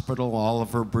Hospital,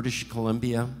 Oliver, British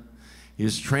Columbia. He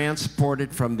was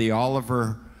transported from the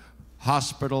Oliver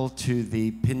Hospital to the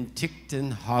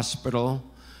Penticton Hospital,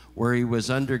 where he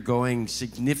was undergoing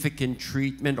significant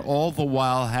treatment, all the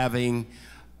while having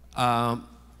a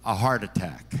heart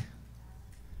attack.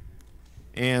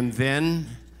 And then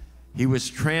he was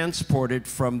transported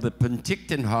from the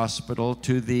Penticton Hospital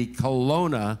to the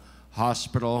Kelowna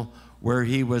Hospital, where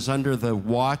he was under the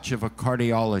watch of a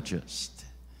cardiologist.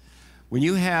 When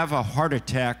you have a heart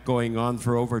attack going on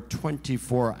for over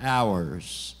 24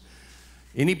 hours,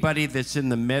 anybody that's in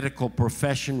the medical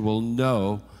profession will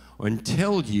know and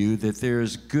tell you that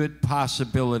there's good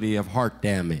possibility of heart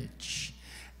damage.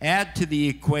 Add to the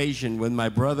equation, when my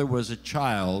brother was a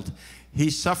child, he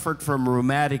suffered from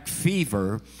rheumatic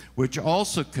fever, which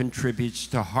also contributes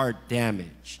to heart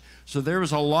damage. So there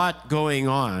was a lot going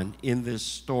on in this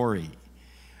story.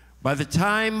 By the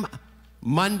time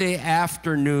Monday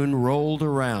afternoon rolled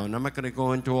around, I'm not going to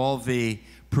go into all the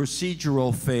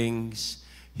procedural things,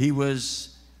 he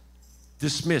was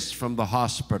dismissed from the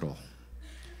hospital.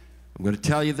 I'm going to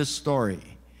tell you the story.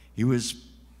 It was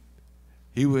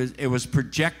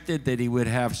projected that he would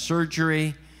have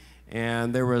surgery,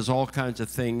 and there was all kinds of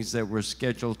things that were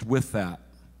scheduled with that.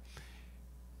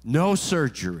 No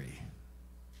surgery,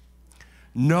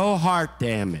 no heart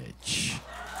damage.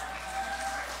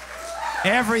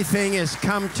 Everything has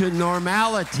come to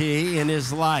normality in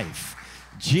his life.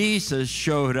 Jesus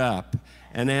showed up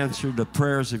and answered the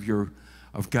prayers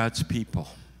of God's people.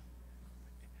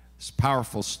 It's a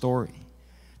powerful story.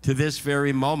 To this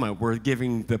very moment, we're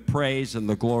giving the praise and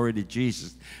the glory to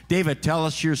Jesus. David, tell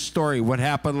us your story. What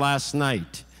happened last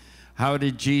night? How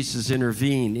did Jesus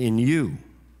intervene in you?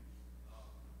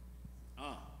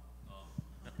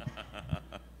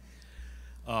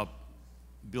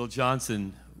 Bill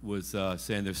Johnson was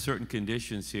saying there's certain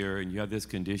conditions here, and you have this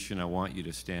condition, I want you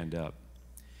to stand up.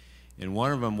 And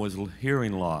one of them was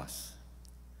hearing loss.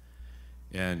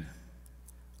 And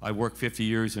I worked 50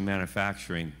 years in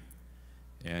manufacturing,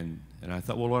 and I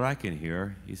thought, well, Lord, I can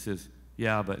hear. He says,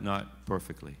 yeah, but not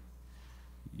perfectly.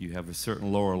 You have a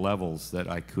certain lower levels that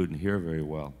I couldn't hear very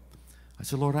well. I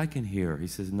said, Lord, I can hear. He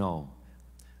says, no,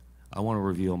 I want to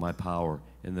reveal my power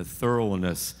in the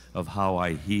thoroughness of how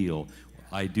I heal.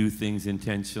 I do things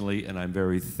intentionally, and I'm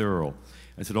very thorough.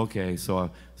 I said, okay,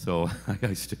 so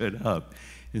I stood up.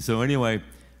 And so anyway,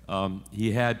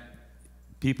 he had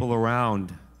people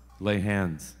around lay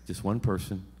hands, just one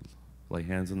person, lay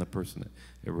hands on the person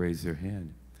that raised their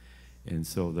hand. And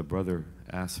so the brother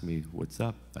asked me, what's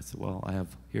up? I said, well, I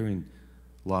have hearing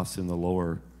loss in the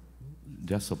lower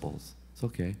decibels. It's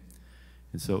okay.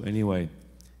 And so anyway,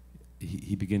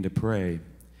 he began to pray,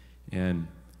 and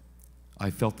I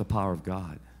felt the power of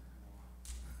God.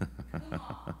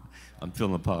 I'm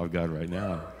feeling the power of God right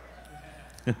now.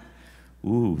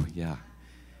 Ooh, yeah.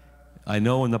 I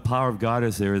know when the power of God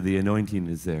is there, the anointing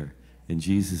is there, and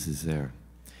Jesus is there.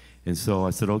 And so I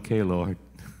said, okay, Lord,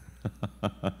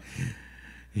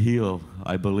 heal.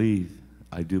 I believe.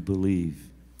 I do believe.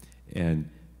 And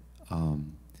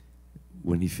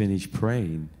when he finished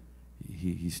praying,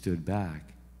 he stood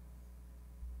back.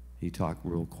 He talked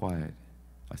real quiet.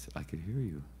 I said, I could hear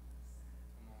you.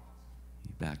 He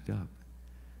backed up.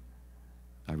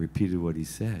 I repeated what he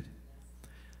said.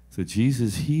 So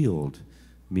Jesus healed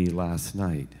me last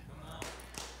night.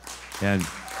 And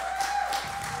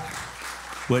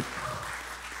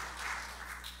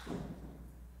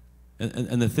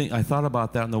the thing, I thought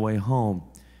about that on the way home,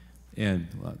 and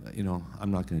you know,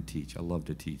 I'm not going to teach. I love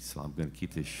to teach, so I'm going to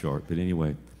keep this short. But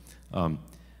anyway, I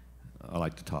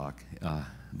like to talk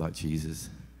about Jesus.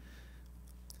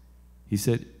 He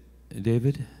said,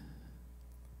 David,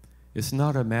 it's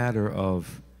not a matter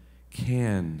of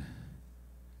can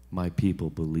my people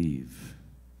believe,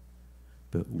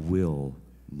 but will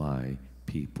my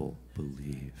people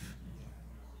believe?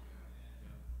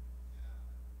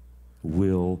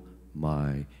 Will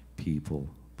my people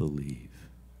believe?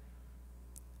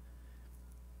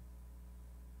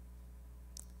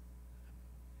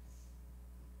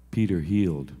 Peter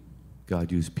healed.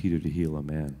 God used Peter to heal a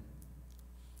man.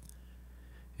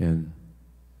 And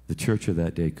the church of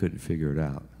that day couldn't figure it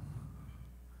out.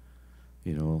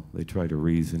 You know, they tried to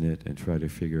reason it and try to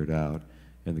figure it out.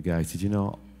 And the guy said, you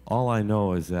know, all I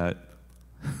know is that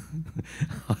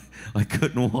I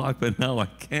couldn't walk, but now I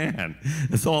can.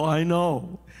 That's all I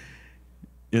know.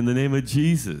 In the name of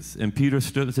Jesus. And Peter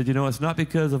stood and said, you know, it's not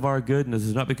because of our goodness,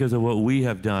 it's not because of what we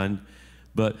have done,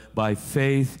 but by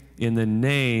faith in the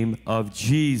name of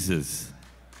Jesus.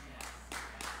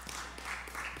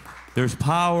 There's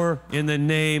power in the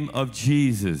name of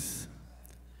Jesus.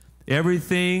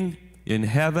 Everything in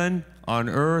heaven, on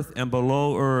earth, and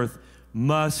below earth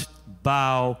must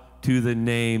bow to the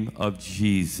name of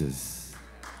Jesus.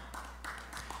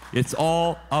 It's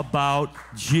all about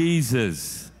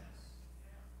Jesus.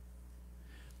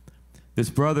 This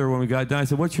brother, when we got done, I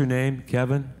said, what's your name?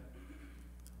 Kevin?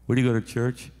 Where do you go to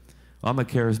church? I'm a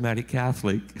charismatic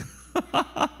Catholic.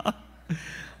 I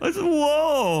said,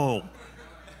 whoa.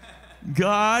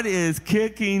 God is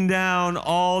kicking down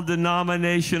all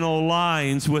denominational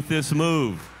lines with this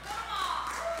move.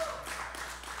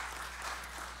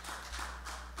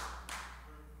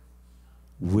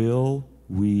 Will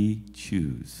we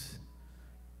choose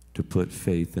to put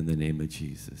faith in the name of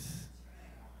Jesus?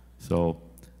 So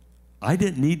I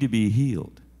didn't need to be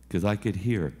healed because I could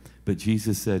hear. But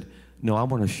Jesus said, no, I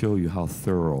want to show you how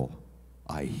thorough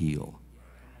I heal.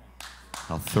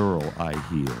 How thorough I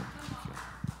heal.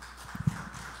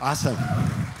 Awesome.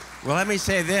 Well, let me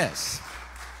say this.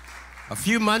 A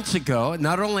few months ago,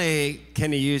 not only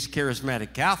can he use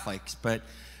charismatic Catholics, but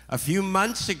a few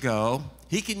months ago,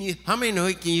 he can use, how many know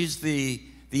he can use the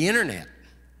internet?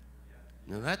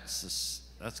 Now that's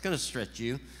going to stretch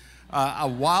you. A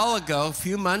while ago, a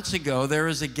few months ago, there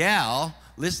was a gal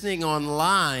listening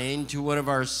online to one of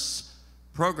our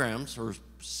programs, or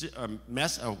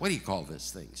what do you call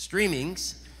this thing?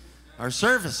 Streamings, our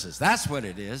services. That's what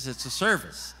it is. It's a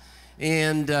service.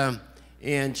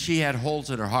 And she had holes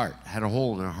in her heart, had a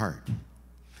hole in her heart.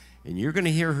 And you're going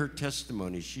to hear her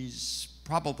testimony. She's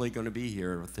probably going to be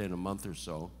here within a month or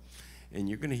so. And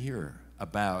you're going to hear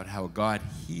about how God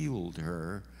healed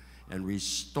her and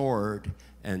restored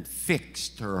and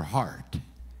fixed her heart.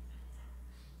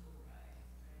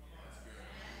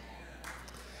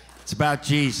 It's about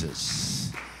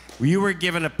Jesus. You were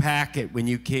given a packet when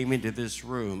you came into this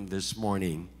room this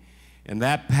morning. And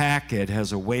that packet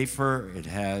has a wafer, it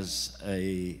has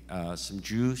some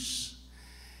juice,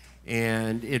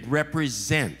 and it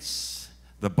represents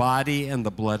the body and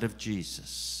the blood of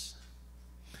Jesus.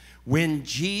 When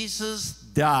Jesus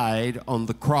died on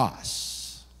the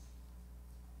cross,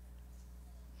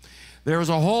 there was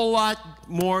a whole lot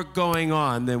more going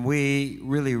on than we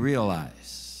really realize.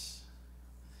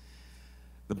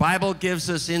 The Bible gives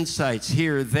us insights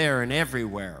here, there, and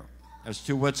everywhere as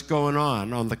to what's going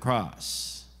on the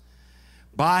cross.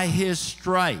 By his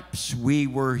stripes we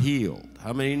were healed.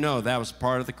 How many know that was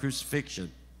part of the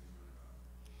crucifixion?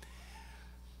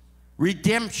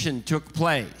 Redemption took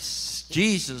place.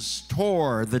 Jesus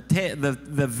tore,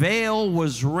 the veil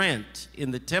was rent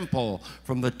in the temple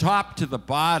from the top to the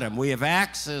bottom. We have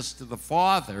access to the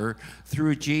Father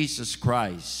through Jesus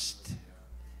Christ.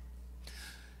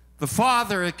 The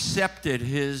Father accepted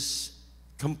his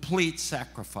complete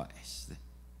sacrifice.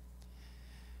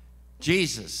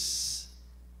 Jesus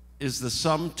is the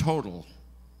sum total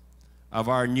of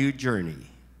our new journey.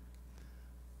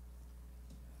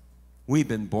 We've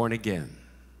been born again.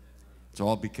 It's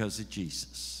all because of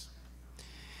Jesus.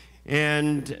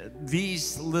 And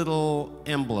these little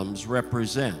emblems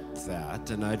represent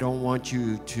that, and I don't want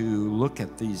you to look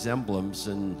at these emblems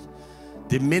and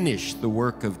diminish the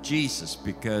work of Jesus,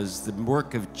 because the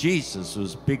work of Jesus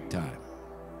was big time.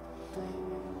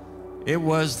 It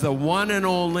was the one and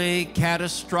only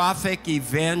catastrophic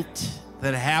event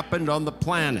that happened on the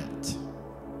planet.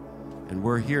 And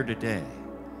we're here today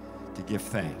to give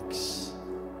thanks.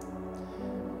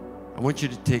 I want you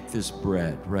to take this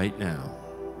bread right now,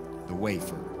 the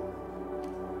wafer,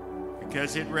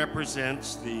 because it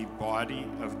represents the body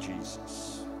of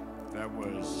Jesus that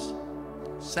was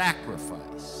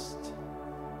sacrificed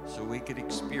so we could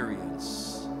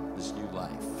experience this new life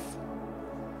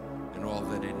and all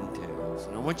that it entails.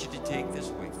 And I want you to take this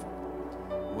wafer.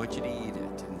 I want you to eat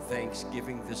it in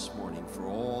thanksgiving this morning for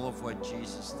all of what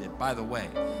Jesus did. By the way,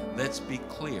 let's be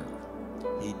clear.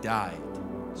 He died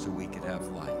so we could have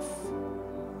life.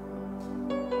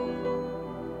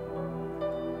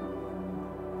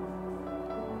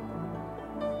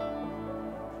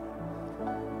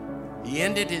 He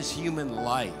ended his human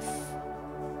life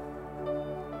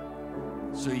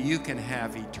so you can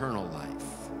have eternal life.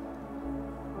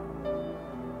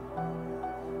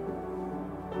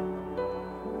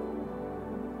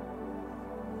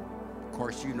 Of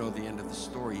course, you know the end of the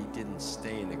story. He didn't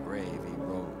stay in the grave. He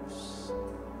rose,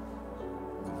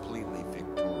 completely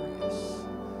victorious.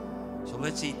 So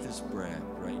let's eat this bread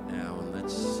right now, and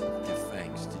let's give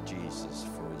thanks to Jesus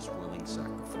for his willing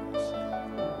sacrifice.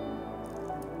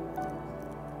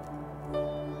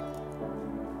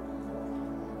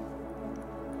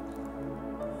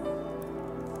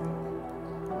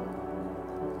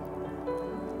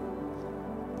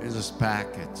 There's this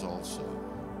packet also.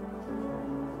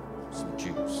 Some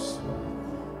juice.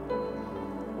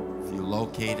 If you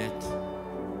locate it,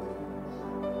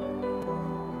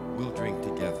 we'll drink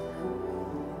together.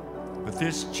 But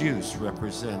this juice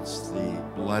represents the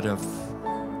blood of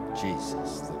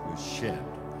Jesus that was shed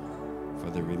for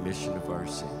the remission of our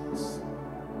sins.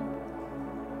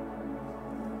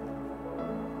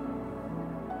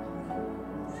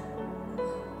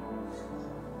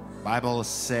 The Bible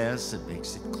says, it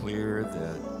makes it clear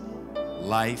that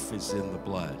life is in the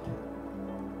blood.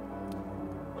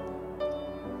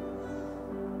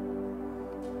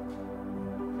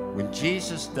 When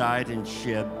Jesus died and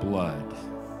shed blood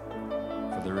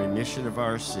for the remission of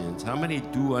our sins, how many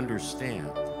do understand?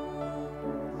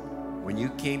 When you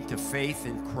came to faith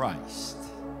in Christ,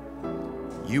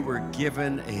 you were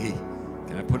given a,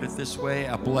 can I put it this way,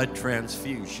 a blood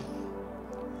transfusion.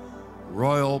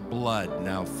 Royal blood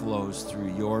now flows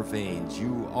through your veins.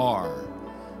 Your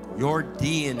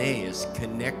DNA is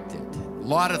connected. A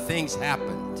lot of things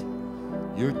happened.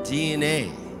 Your DNA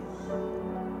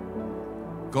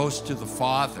goes to the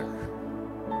Father.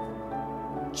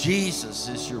 Jesus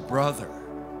is your brother.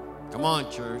 Come on,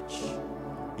 church.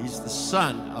 He's the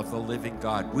Son of the living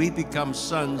God. We become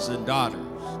sons and daughters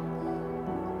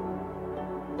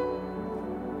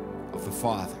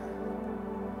Father.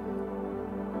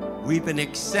 We've been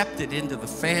accepted into the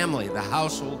family, the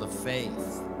household of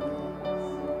faith,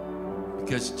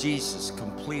 because Jesus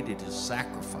completed his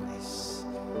sacrifice.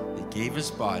 He gave his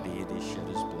body and he shed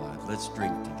his blood. Let's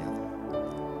drink together.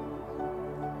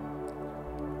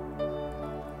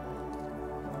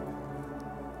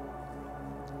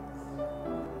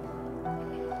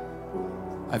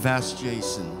 I've asked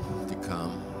Jason to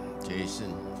come.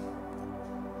 Jason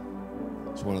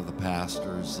is one of the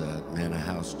pastors at Manor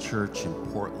House Church in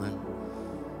Portland.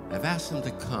 I've asked him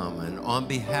to come, and on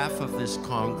behalf of this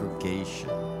congregation,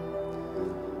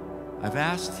 I've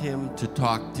asked him to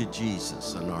talk to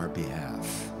Jesus on our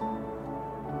behalf.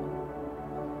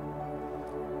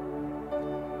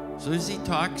 So as he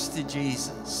talks to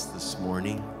Jesus this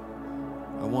morning,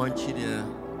 I want you to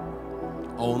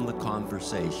own the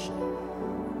conversation.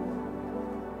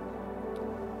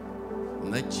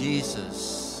 And let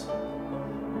Jesus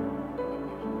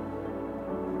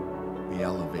be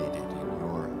elevated in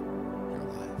your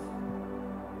life.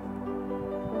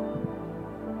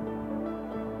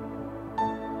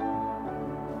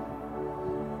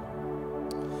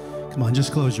 Come on,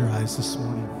 just close your eyes this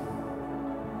morning.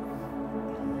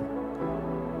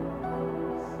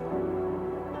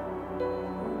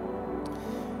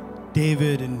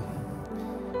 David and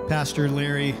Pastor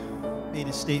Larry made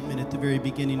a statement at the very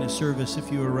beginning of service, if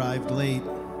you arrived late,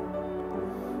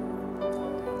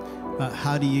 about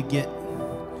how do you get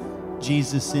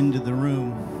Jesus into the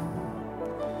room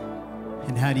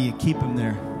and how do you keep him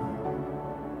there?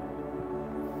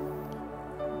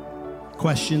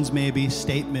 Questions maybe,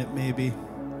 statement maybe.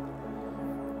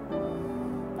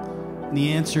 And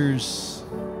the answer's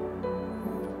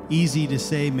easy to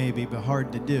say maybe, but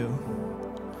hard to do.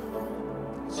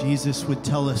 Jesus would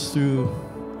tell us through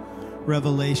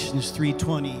Revelations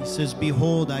 3:20, he says,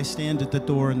 "Behold, I stand at the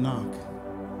door and knock.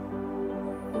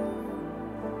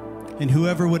 And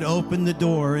whoever would open the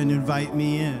door and invite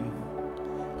me in,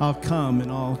 I'll come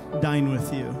and I'll dine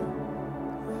with you."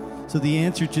 So the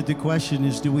answer to the question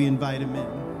is, do we invite him in?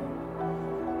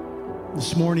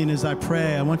 This morning as I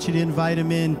pray, I want you to invite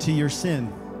him into your sin,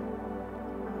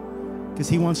 because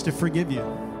he wants to forgive you.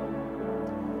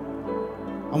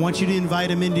 I want you to invite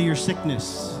him into your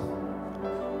sickness,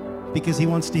 because he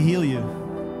wants to heal you.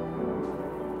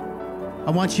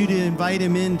 I want you to invite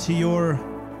him into your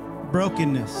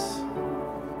brokenness,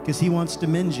 because he wants to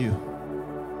mend you.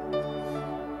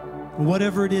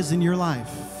 Whatever it is in your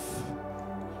life,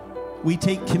 we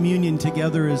take communion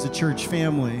together as a church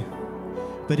family,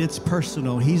 but it's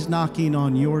personal. He's knocking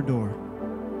on your door.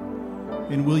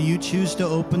 And will you choose to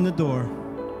open the door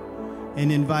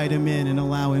and invite him in and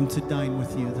allow him to dine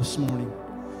with you this morning?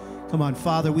 Come on,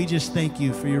 Father, we just thank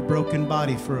you for your broken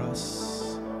body for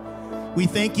us. We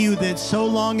thank you that so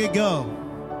long ago,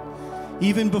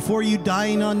 even before you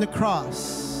dying on the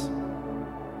cross,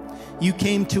 you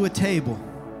came to a table,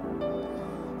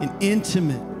 an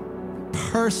intimate,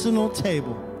 personal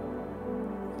table,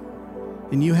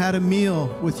 and you had a meal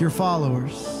with your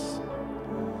followers,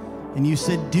 and you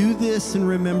said, "Do this in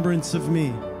remembrance of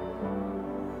me."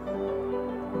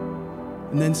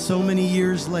 And then so many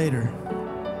years later,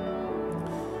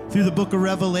 through the book of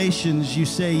Revelations, you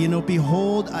say,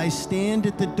 "Behold, I stand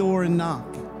at the door and knock.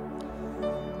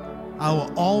 I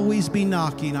will always be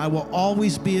knocking. I will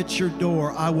always be at your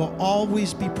door. I will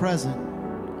always be present.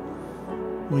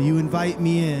 Will you invite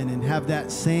me in and have that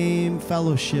same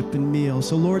fellowship and meal?"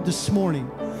 So Lord, this morning,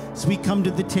 as we come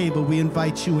to the table, we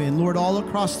invite you in. Lord, all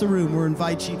across the room, we're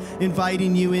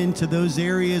inviting you into those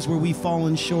areas where we've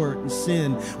fallen short in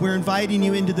sin. We're inviting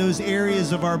you into those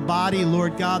areas of our body,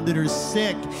 Lord God, that are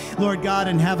sick, Lord God,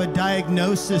 and have a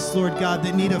diagnosis, Lord God,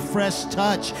 that need a fresh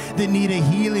touch, that need a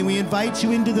healing. We invite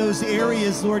you into those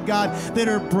areas, Lord God, that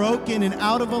are broken and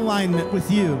out of alignment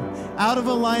with you, out of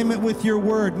alignment with your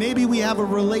word. Maybe we have a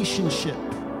relationship,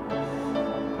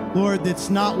 Lord, that's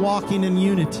not walking in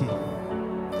unity.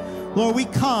 Lord, we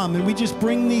come and we just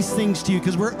bring these things to you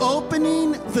because we're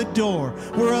opening the door.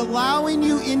 We're allowing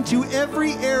you into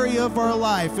every area of our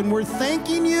life, and we're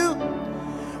thanking you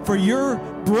for your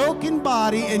broken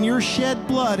body and your shed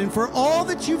blood and for all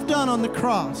that you've done on the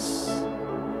cross.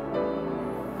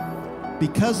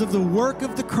 Because of the work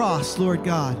of the cross, Lord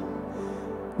God,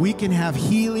 we can have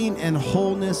healing and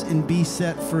wholeness and be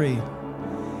set free.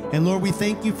 And Lord, we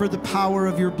thank you for the power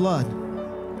of your blood.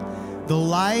 The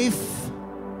life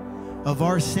of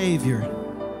our Savior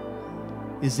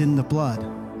is in the blood.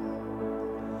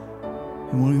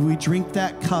 And when we drink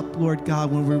that cup, Lord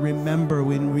God, when we remember,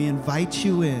 when we invite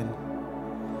you in,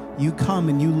 you come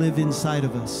and you live inside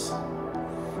of us.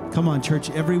 Come on, church.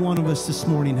 Every one of us this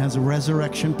morning has a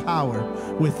resurrection power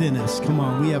within us. Come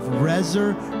on. We have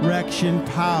resurrection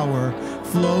power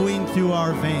flowing through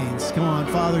our veins. Come on,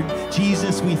 Father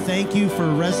Jesus, we thank you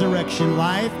for resurrection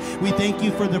life. We thank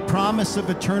you for the promise of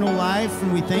eternal life.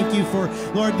 And we thank you for,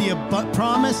 Lord, the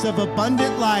promise of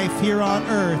abundant life here on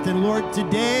earth. And Lord,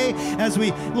 today, as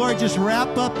we, Lord, just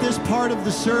wrap up this part of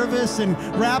the service and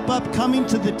wrap up coming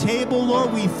to the table,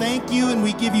 Lord, we thank you and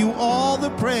we give you all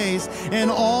the praise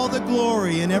and all the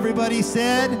glory. And everybody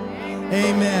said,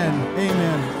 amen.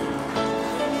 Amen.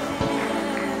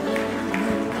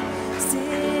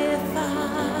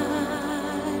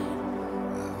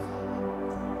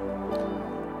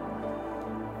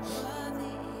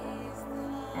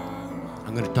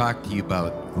 I'm going to talk to you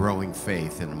about growing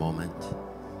faith in a moment.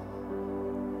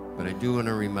 But I do want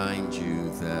to remind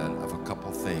you that of a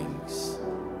couple things.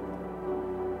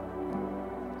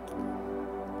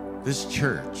 This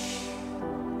church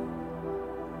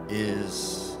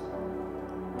is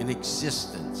in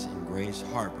existence in Grace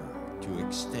Harbor to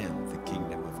extend the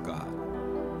kingdom of God.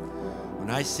 When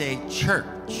I say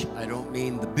church, I don't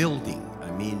mean the building, I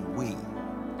mean we.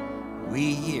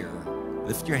 We here,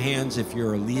 lift your hands if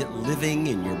you're living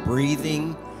and you're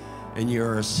breathing and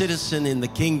you're a citizen in the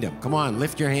kingdom. Come on,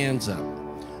 lift your hands up.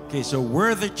 Okay, so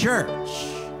we're the church.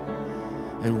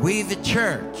 And we, the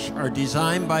church, are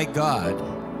designed by God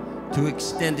to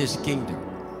extend his kingdom.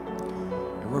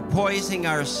 And we're poising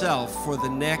ourselves for the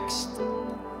next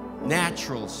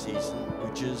natural season,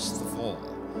 which is the fall.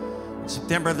 On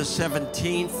September the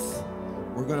 17th,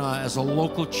 we're gonna, as a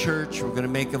local church, we're gonna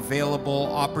make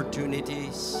available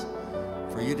opportunities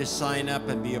for you to sign up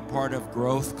and be a part of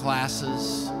growth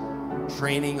classes,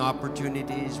 training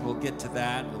opportunities. We'll get to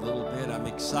that in a little bit. I'm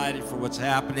excited for what's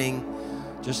happening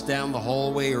just down the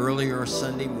hallway earlier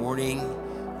Sunday morning.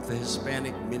 The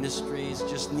Hispanic ministries.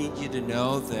 Just need you to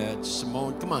know that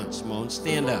Simone, come on, Simone,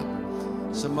 stand up.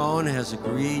 Simone has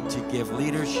agreed to give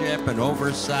leadership and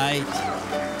oversight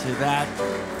to that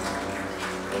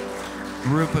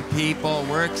group of people.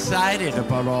 We're excited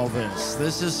about all this.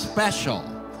 This is special,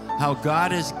 how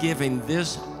God is giving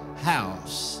this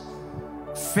house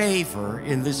favor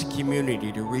in this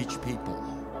community to reach people.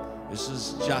 This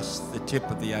is just the tip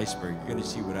of the iceberg. You're going to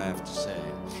see what I have to say.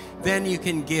 Then you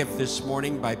can give this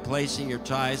morning by placing your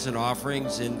tithes and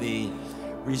offerings in the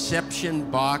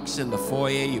reception box in the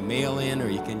foyer. You mail in, or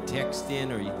you can text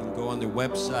in, or you can go on their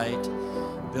website.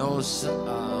 Those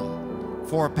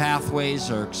 4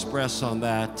 pathways are expressed on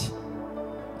that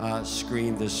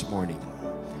screen this morning.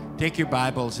 Take your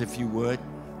Bibles if you would,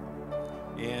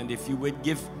 and if you would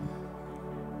give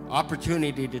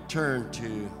opportunity to turn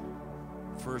to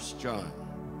 1 John.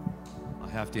 I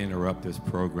have to interrupt this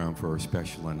program for a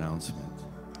special announcement.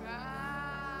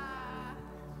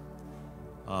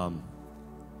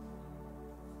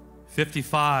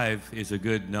 55 is a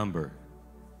good number.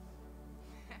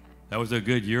 That was a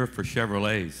good year for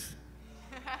Chevrolets.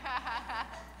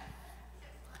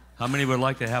 How many would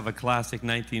like to have a classic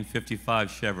 1955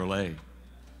 Chevrolet?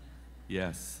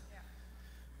 Yes.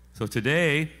 So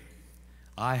today,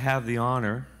 I have the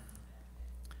honor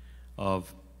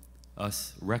of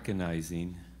us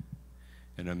recognizing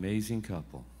an amazing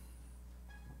couple,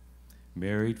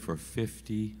 married for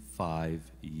 55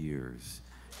 years.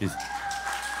 Is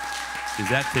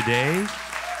that today?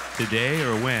 Today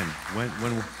or when?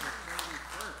 When?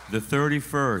 The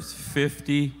 31st,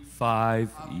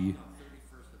 55 years.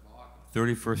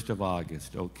 31st of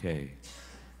August, okay.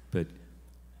 But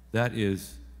that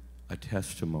is a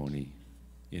testimony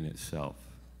in itself.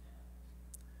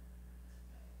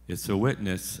 It's a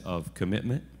witness of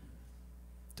commitment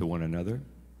to one another,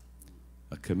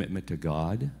 a commitment to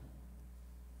God,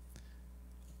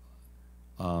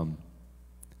 a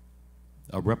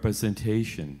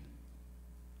representation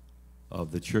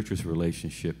of the church's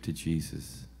relationship to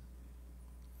Jesus.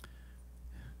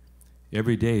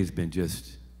 Every day has been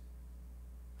just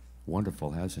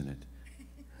wonderful, hasn't it?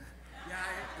 Yeah,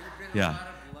 there's been a lot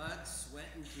of blood, sweat,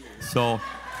 and tears. So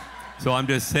I'm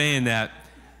just saying that,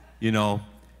 you know,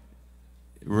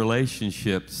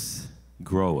 relationships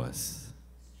grow us.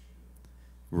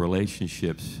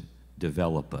 Relationships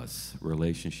develop us.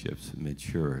 Relationships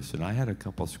mature us. And I had a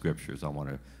couple scriptures I want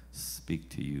to speak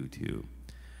to you too.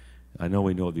 I know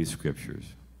we know these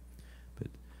scriptures, but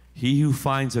he who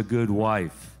finds a good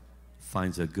wife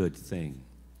finds a good thing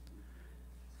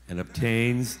and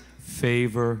obtains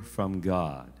favor from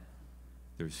God.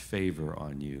 There's favor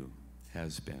on you,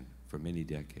 has been for many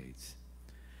decades.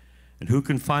 And who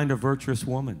can find a virtuous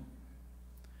woman?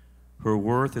 Her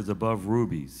worth is above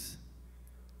rubies,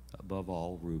 above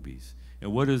all rubies.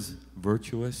 And what is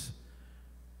virtuous?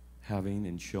 having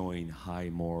and showing high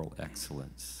moral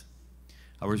excellence.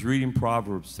 I was reading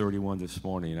Proverbs 31 this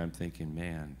morning, and I'm thinking,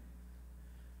 man,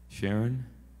 Sharon,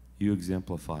 you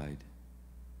exemplified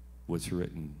what's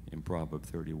written in Proverbs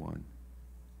 31.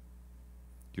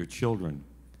 Your children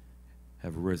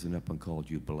have risen up and called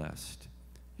you blessed.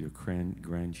 Your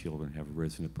grandchildren have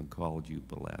risen up and called you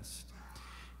blessed.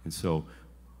 And so,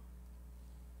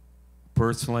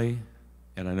 personally,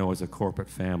 and I know as a corporate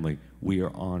family, we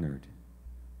are honored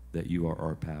that you are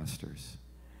our pastors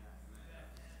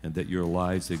and that your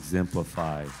lives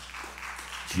exemplify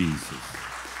Jesus.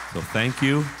 So thank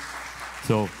you.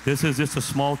 So this is just a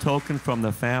small token from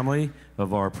the family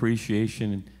of our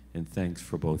appreciation and thanks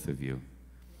for both of you.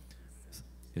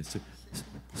 Yes,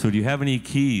 so do you have any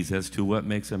keys as to what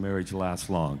makes a marriage last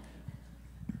long?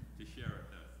 To share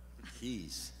it.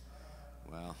 Keys.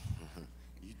 Well,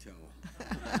 you tell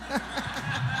them.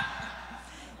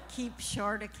 Keep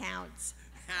short accounts.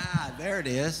 Ah, there it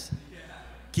is.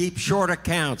 Keep short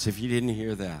accounts, if you didn't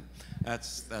hear that.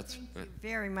 That's Thank you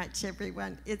very much,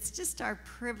 everyone. It's just our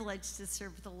privilege to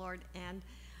serve the Lord. And,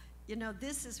 you know,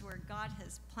 this is where God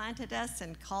has planted us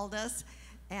and called us.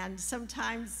 And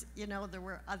sometimes, you know, there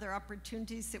were other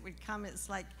opportunities that would come. It's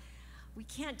like, we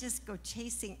can't just go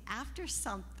chasing after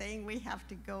something. We have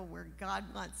to go where God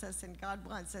wants us, and God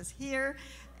wants us here.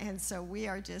 And so we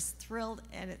are just thrilled,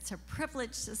 and it's a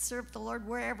privilege to serve the Lord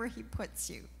wherever he puts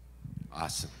you.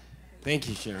 awesome. Thank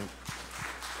you, Sharon.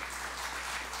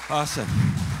 Awesome.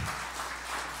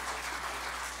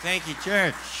 Thank you,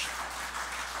 church.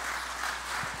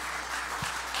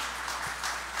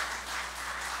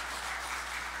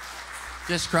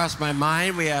 Just crossed my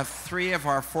mind, we have 3 of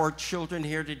our 4 children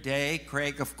here today.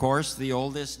 Craig, of course, the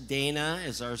oldest. Dana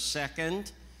is our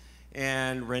second.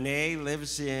 And Renee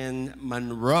lives in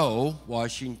Monroe,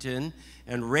 Washington.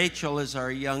 And Rachel is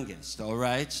our youngest, all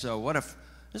right? So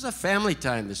there's a family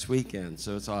time this weekend,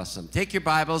 so it's awesome. Take your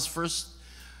Bibles, 1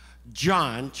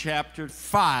 John chapter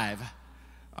 5.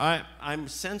 I'm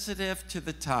sensitive to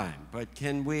the time, but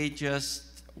can we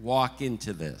just walk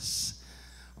into this?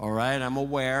 All right, I'm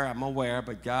aware,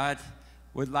 but God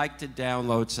would like to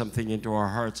download something into our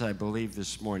hearts, I believe,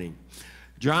 this morning.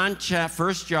 1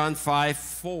 John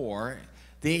 5:4,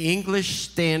 the English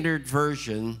Standard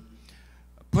Version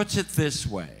puts it this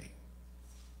way.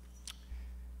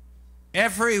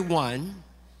 Everyone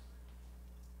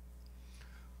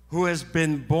who has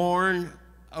been born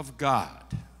of God.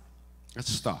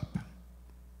 Let's stop.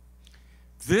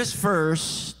 This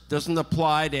verse doesn't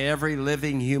apply to every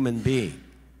living human being.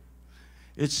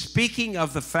 It's speaking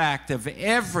of the fact of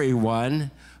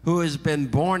everyone who has been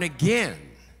born again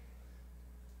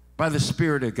by the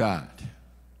Spirit of God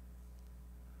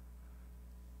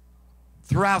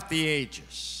throughout the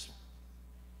ages,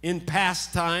 in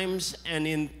past times and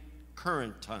in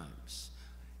current times.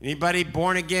 Anybody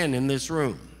born again in this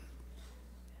room?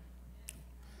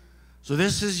 So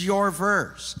this is your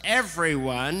verse.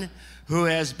 Everyone who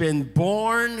has been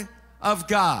born of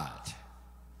God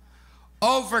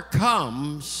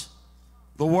overcomes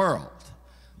the world.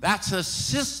 That's a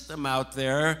system out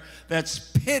there that's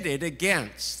pitted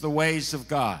against the ways of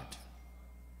God.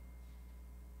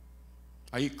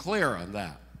 Are you clear on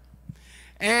that?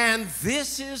 And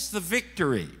this is the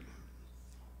victory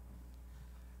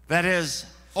that has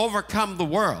overcome the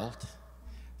world.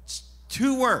 It's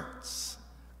 2 words: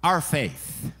 our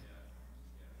faith.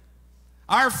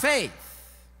 Our faith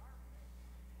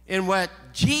in what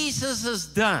Jesus has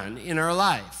done in our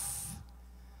life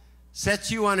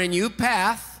sets you on a new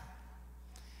path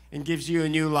and gives you a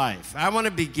new life. I want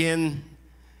to begin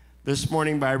this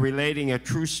morning by relating a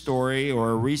true story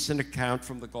or a recent account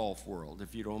from the golf world.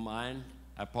 If you don't mind,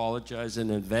 I apologize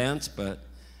in advance, but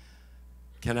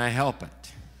can I help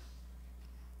it?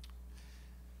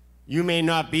 You may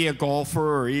not be a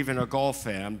golfer or even a golf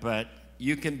fan, but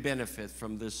you can benefit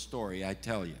from this story, I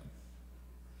tell you.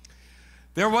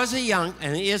 There was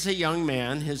and is a young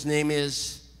man. His name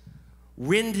is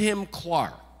Wyndham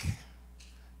Clark.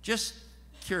 Just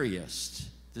curious,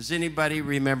 does anybody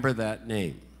remember that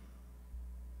name?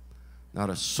 Not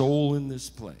a soul in this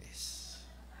place.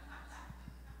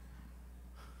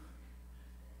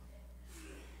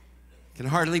 Can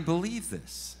hardly believe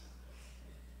this.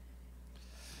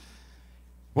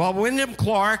 Well, Wyndham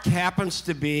Clark happens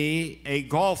to be a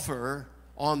golfer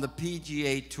on the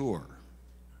PGA Tour.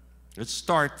 Let's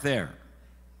start there.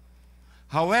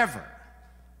 However,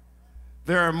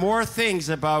 there are more things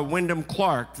about Wyndham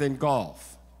Clark than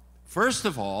golf. First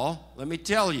of all, let me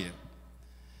tell you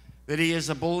that he is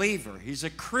a believer. He's a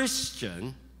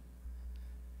Christian,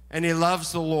 and he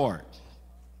loves the Lord.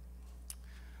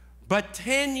 But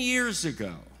 10 years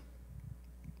ago,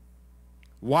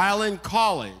 while in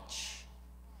college,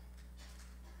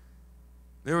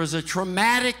 there was a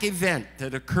traumatic event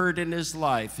that occurred in his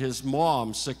life. His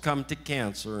mom succumbed to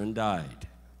cancer and died.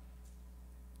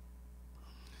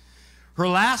 Her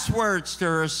last words to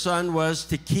her son was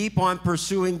to keep on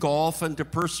pursuing golf and to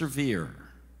persevere.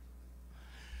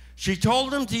 She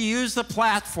told him to use the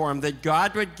platform that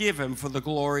God would give him for the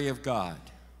glory of God.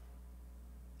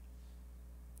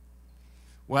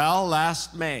 Well,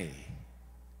 last May,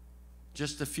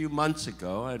 just a few months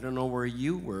ago, I don't know where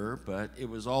you were, but it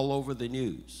was all over the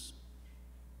news.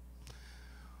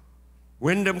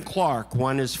 Wyndham Clark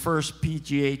won his first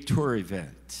PGA Tour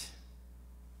event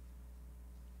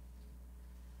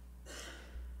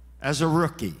as a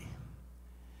rookie.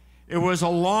 It was a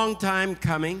long time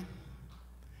coming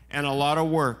and a lot of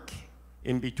work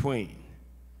in between.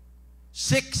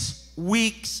 6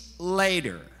 weeks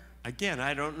later, again,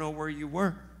 I don't know where you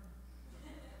were.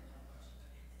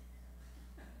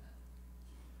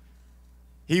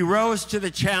 He rose to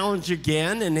the challenge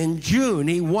again, and in June,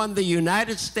 he won the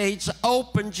United States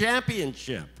Open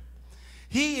Championship.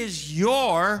 He is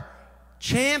your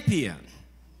champion,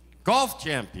 golf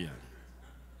champion.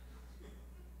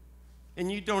 And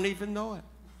you don't even know it.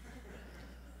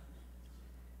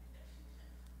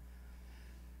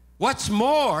 What's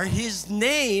more, his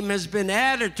name has been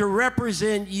added to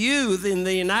represent youth in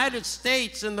the United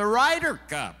States in the Ryder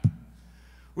Cup,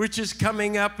 which is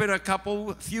coming up in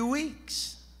a few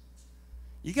weeks.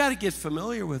 You got to get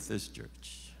familiar with this, church.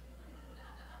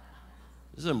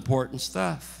 This is important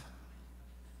stuff.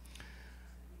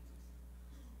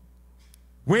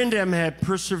 Wyndham had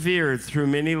persevered through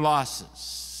many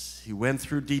losses. He went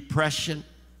through depression,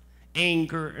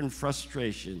 anger, and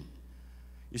frustration.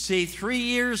 You see, 3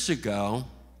 years ago,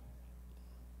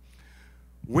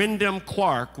 Wyndham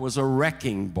Clark was a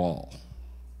wrecking ball.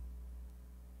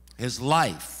 His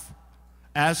life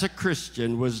as a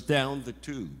Christian was down the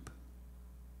tube.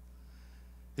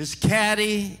 His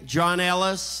caddy, John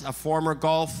Ellis, a former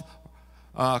golf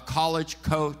college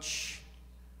coach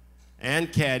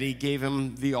and caddy, gave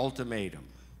him the ultimatum.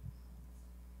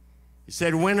 He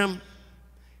said, Wyndham,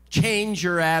 change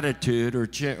your attitude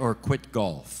or quit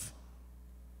golf.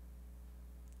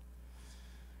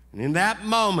 And in that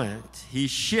moment, he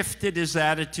shifted his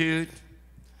attitude,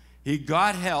 he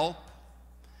got help,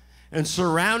 and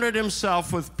surrounded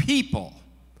himself with people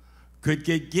could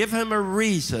give him a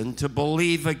reason to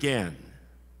believe again.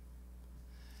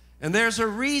 And there's a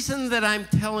reason that I'm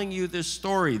telling you this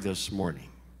story this morning.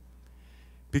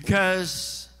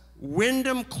 Because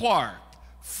Wyndham Clark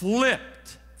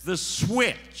flipped the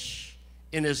switch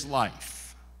in his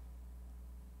life.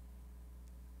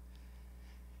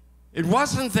 It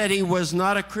wasn't that he was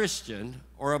not a Christian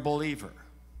or a believer.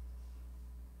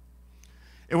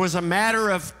 It was a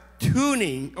matter of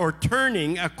turning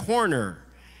a corner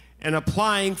and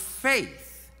applying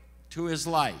faith to his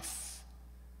life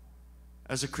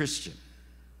as a Christian.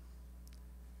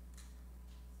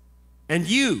 And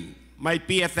you might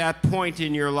be at that point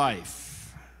in your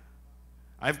life.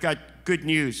 I've got good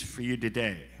news for you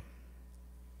today.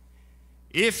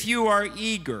 If you are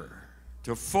eager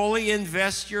to fully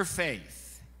invest your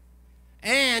faith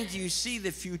and you see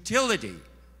the futility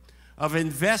of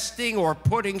investing or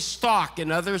putting stock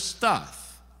in other stuff,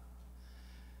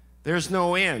 there's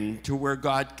no end to where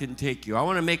God can take you. I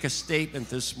want to make a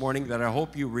statement this morning that I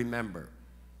hope you remember.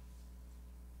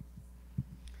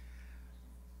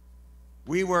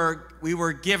 We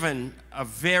were given a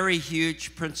very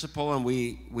huge principle, and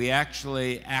we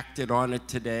actually acted on it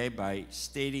today by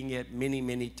stating it many,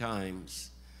 many times.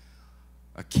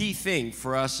 A key thing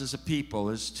for us as a people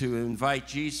is to invite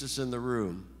Jesus in the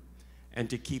room and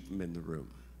to keep him in the room.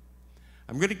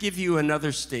 I'm going to give you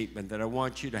another statement that I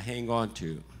want you to hang on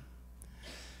to.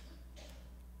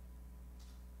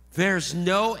 There's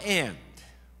no end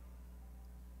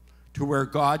to where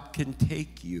God can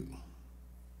take you.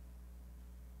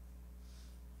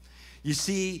 You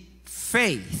see,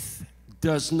 faith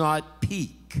does not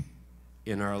peak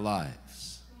in our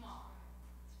lives.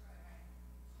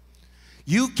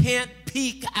 You can't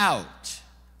peak out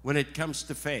when it comes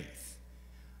to faith.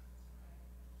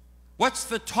 What's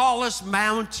the tallest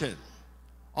mountain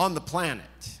on the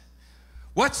planet?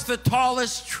 What's the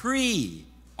tallest tree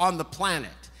on the planet?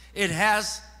 It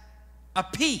has a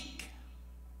peak.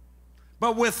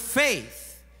 But with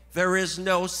faith, there is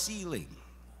no ceiling.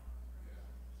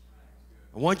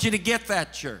 I want you to get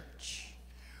that, church.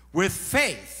 With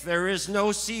faith, there is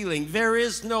no ceiling. There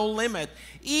is no limit.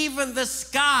 Even the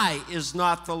sky is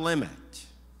not the limit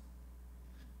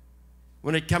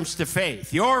when it comes to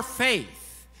faith. Your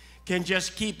faith can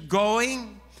just keep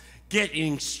going,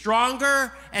 getting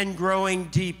stronger and growing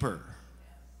deeper.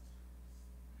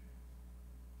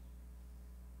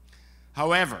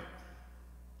 However,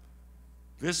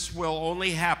 this will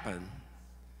only happen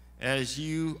as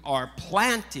you are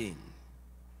planting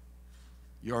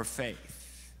your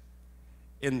faith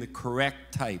in the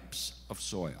correct types of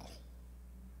soil.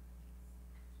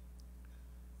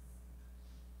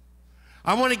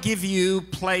 I want to give you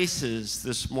places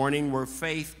this morning where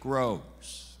faith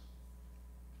grows.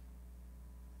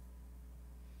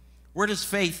 Where does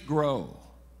faith grow?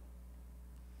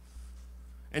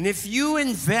 And if you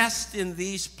invest in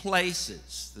these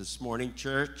places this morning,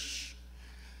 church,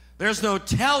 there's no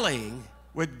telling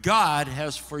what God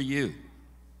has for you.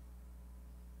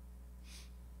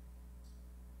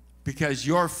 Because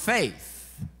your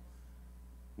faith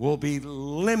will be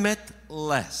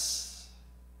limitless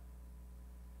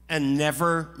and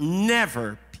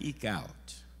never peak out.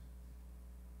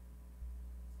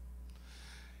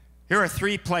 Here are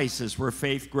 3 places where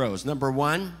faith grows. Number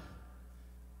 1,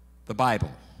 the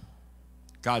Bible,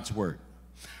 God's Word.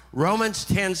 Romans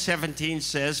 10:17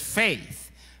 says,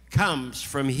 faith comes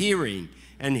from hearing,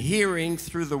 and hearing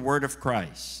through the Word of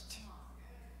Christ.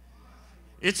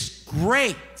 It's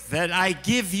great that I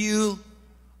give you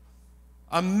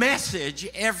a message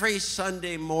every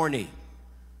Sunday morning.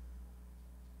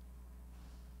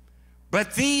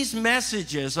 But these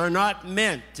messages are not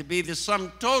meant to be the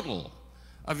sum total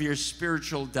of your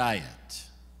spiritual diet.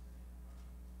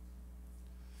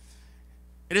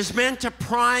 It is meant to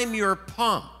prime your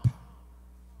pump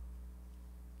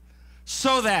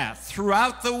so that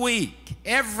throughout the week,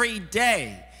 every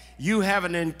day, you have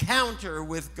an encounter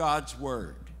with God's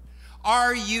Word.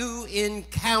 Are you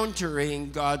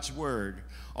encountering God's Word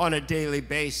on a daily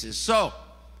basis? So,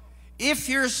 if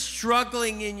you're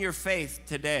struggling in your faith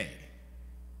today,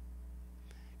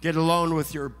 get alone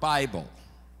with your Bible.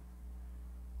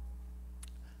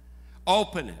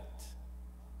 Open it.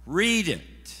 Read it.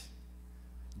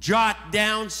 Jot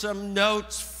down some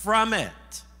notes from it.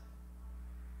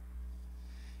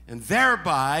 And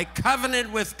thereby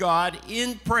covenant with God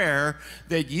in prayer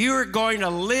that you're going to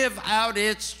live out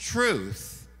its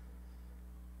truth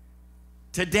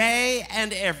today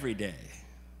and every day.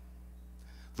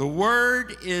 The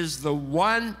Word is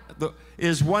one of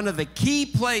the key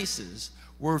places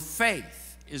where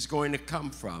faith is going to come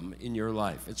from in your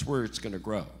life. It's where it's going to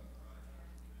grow.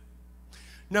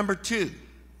 Number 2,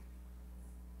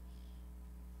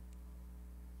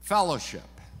 fellowship.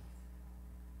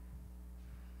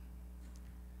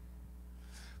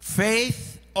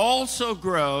 Faith also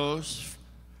grows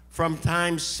from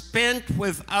time spent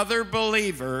with other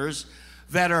believers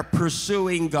that are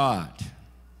pursuing God.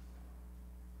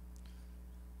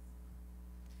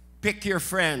 Pick your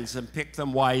friends and pick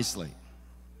them wisely.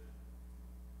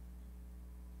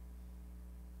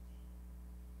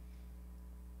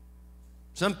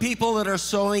 Some people that are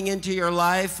sowing into your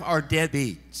life are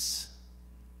deadbeats.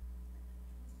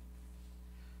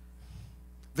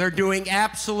 They're doing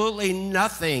absolutely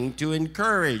nothing to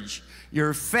encourage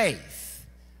your faith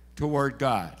toward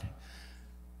God.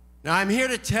 Now, I'm here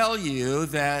to tell you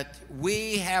that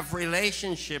we have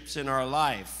relationships in our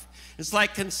life. It's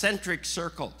like concentric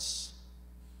circles.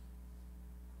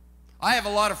 I have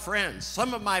a lot of friends.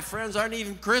 Some of my friends aren't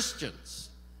even Christians.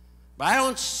 But I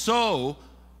don't sow,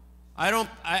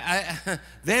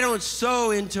 they don't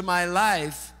sow into my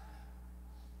life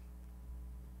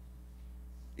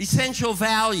essential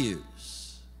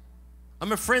values.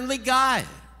 I'm a friendly guy,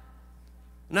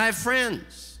 and I have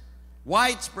friends,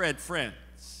 widespread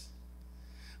friends.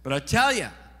 But I tell you,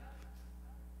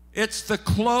 it's the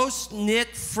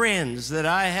close-knit friends that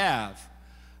I have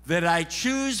that I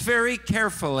choose very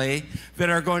carefully that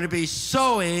are going to be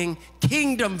sowing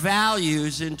kingdom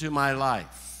values into my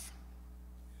life.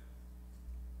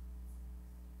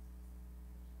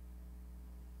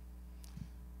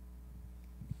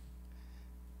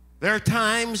 There are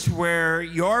times where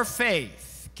your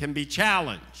faith can be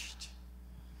challenged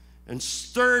and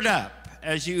stirred up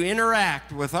as you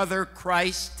interact with other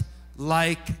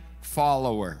Christ-like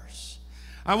followers.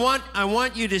 I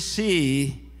want you to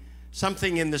see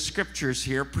something in the scriptures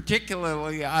here,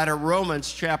 particularly out of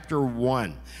Romans chapter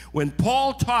 1. When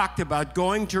Paul talked about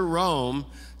going to Rome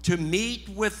to meet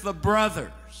with the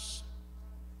brothers,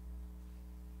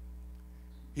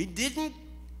 it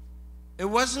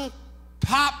wasn't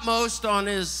topmost on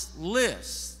his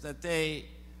list that they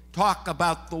talk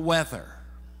about the weather.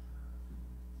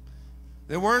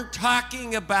 They weren't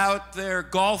talking about their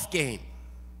golf game.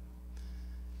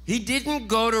 He didn't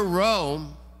go to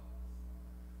Rome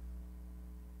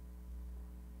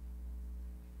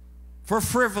for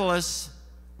frivolous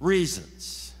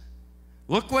reasons.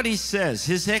 Look what he says.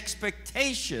 His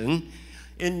expectation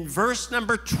in verse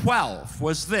number 12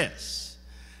 was this,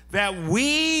 that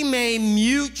we may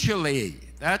mutually,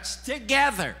 that's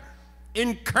together,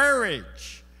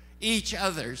 encourage each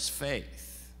other's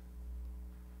faith.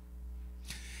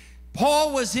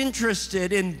 Paul was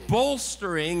interested in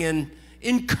bolstering and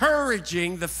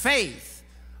encouraging the faith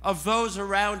of those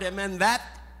around him, and that,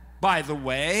 by the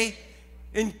way,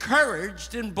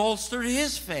 encouraged and bolstered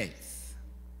his faith.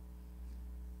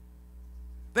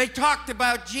 They talked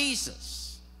about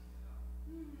Jesus.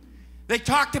 They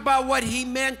talked about what he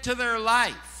meant to their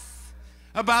life,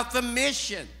 about the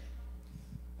mission,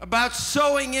 about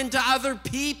sowing into other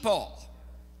people.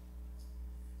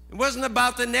 It wasn't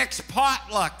about the next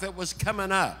potluck that was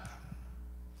coming up.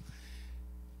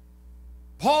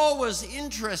 Paul was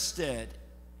interested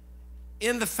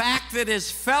in the fact that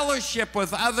his fellowship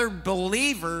with other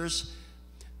believers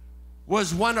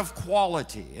was one of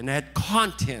quality and had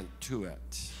content to it.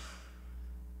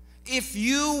 If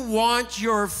you want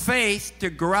your faith to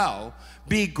grow,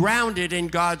 be grounded in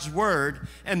God's word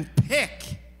and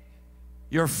pick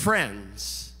your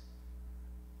friends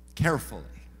carefully.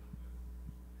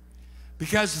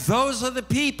 Because those are the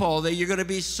people that you're going to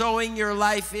be sowing your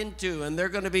life into, and they're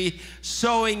going to be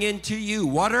sowing into you.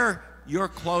 What are your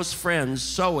close friends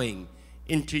sowing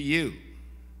into you?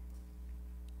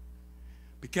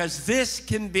 Because this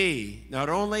can be not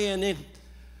only an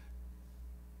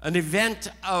event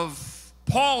of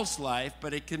Paul's life,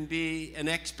 but it can be an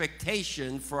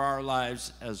expectation for our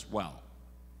lives as well.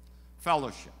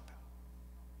 Fellowship.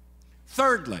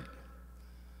 Thirdly,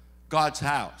 God's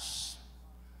house.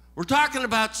 We're talking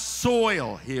about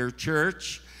soil here,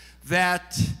 church,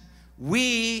 that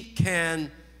we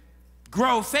can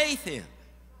grow faith in.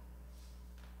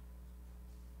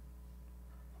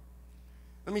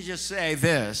 Let me just say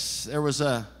this. There was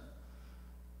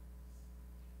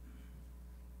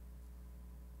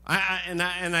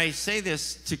I say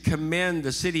this to commend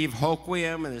the city of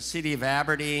Hoquiam and the city of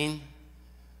Aberdeen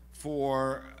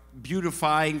for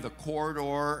beautifying the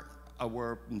corridor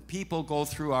where people go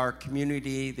through our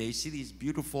community. They see these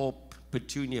beautiful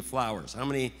petunia flowers. How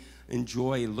many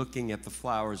enjoy looking at the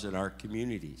flowers in our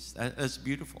communities? That's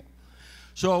beautiful.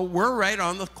 So we're right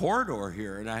on the corridor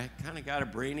here, and I kind of got a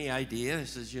brainy idea. I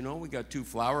says, you know, we got 2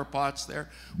 flower pots there.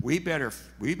 We better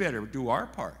do our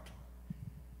part.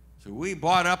 So we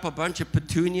bought up a bunch of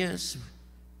petunias,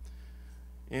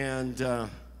 and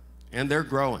they're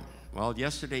growing. Well,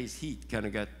 yesterday's heat kind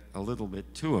of got a little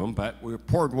bit to them, but we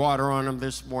poured water on them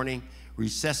this morning,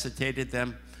 resuscitated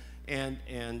them, and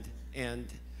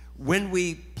when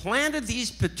we planted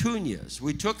these petunias,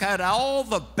 we took out all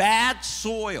the bad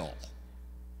soil,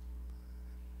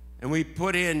 and we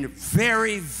put in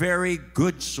very, very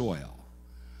good soil,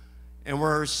 and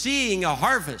we're seeing a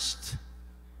harvest,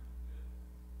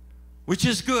 which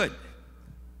is good.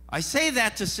 I say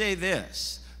that to say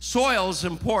this: soil is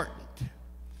important.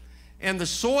 And the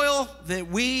soil that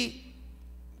we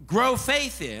grow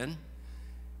faith in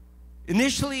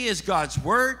initially is God's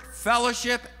word,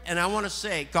 fellowship, and I want to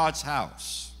say God's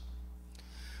house.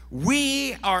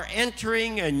 We are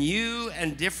entering a new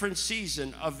and different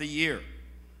season of the year.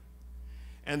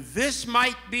 And this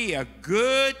might be a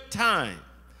good time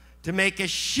to make a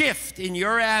shift in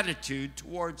your attitude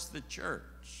towards the church,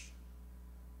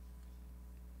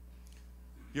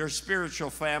 your spiritual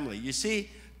family. You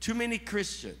see, too many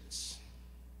Christians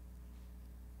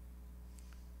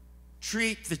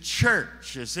treat the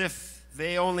church as if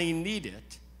they only need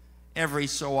it every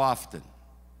so often.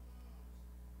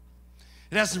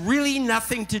 It has really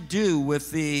nothing to do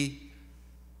with the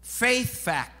faith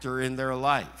factor in their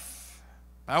life.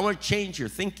 I want to change your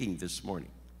thinking this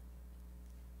morning.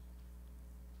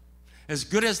 As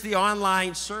good as the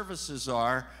online services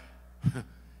are,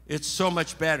 it's so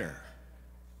much better.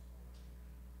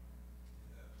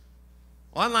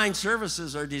 Online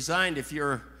services are designed if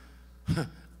you're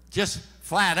just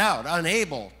flat out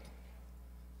unable,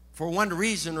 for one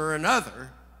reason or another,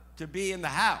 to be in the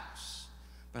house.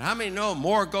 But how many know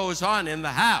more goes on in the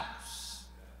house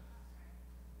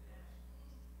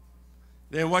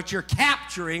than what you're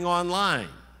capturing online?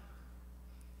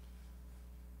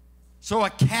 So a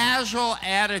casual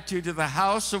attitude to the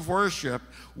house of worship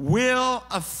will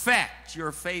affect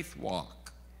your faith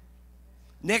walk.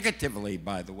 Negatively,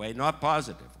 by the way, not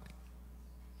positively.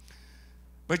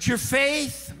 But your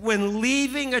faith, when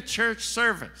leaving a church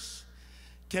service,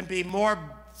 can be more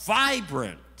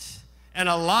vibrant and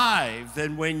alive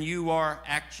than when you are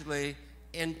actually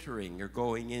entering or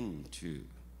going into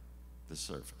the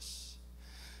service.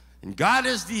 And God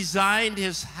has designed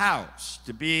his house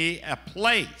to be a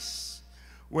place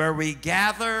where we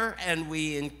gather and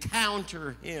we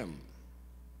encounter him.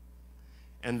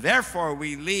 And therefore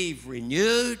we leave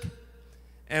renewed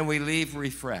and we leave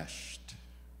refreshed.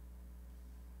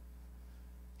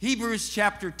 Hebrews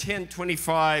chapter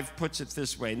 10:25 puts it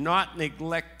this way, not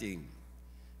neglecting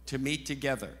to meet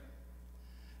together,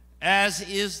 as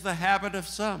is the habit of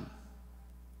some.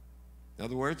 In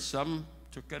other words, some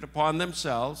took it upon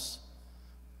themselves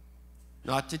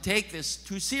not to take this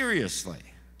too seriously.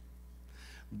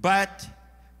 But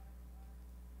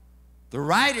the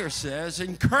writer says,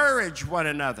 encourage one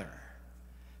another,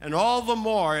 and all the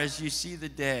more as you see the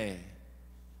day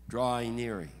drawing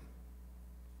nearing.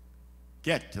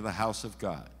 Get to the house of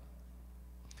God.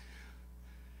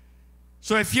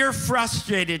 So if you're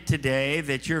frustrated today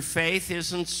that your faith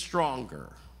isn't stronger,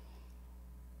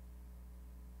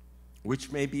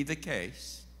 which may be the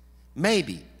case,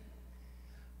 maybe.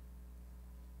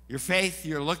 Your faith,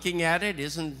 you're looking at it,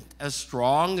 isn't as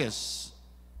strong as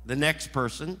the next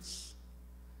person's,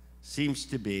 seems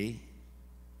to be.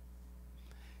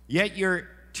 Yet you're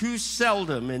too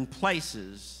seldom in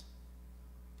places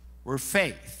where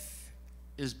faith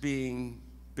is being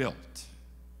built.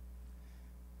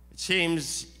 It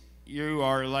seems you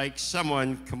are like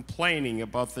someone complaining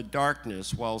about the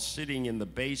darkness while sitting in the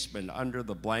basement under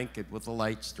the blanket with the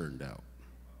lights turned out.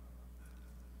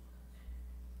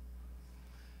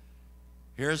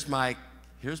 Here's my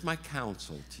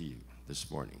counsel to you this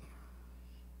morning.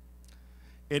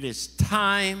 It is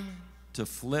time to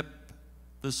flip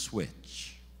the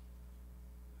switch.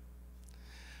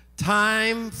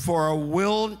 Time for a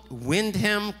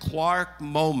Wyndham Clark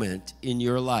moment in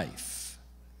your life.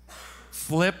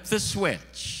 Flip the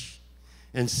switch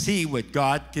and see what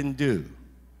God can do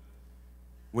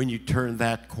when you turn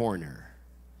that corner.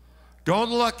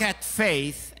 Don't look at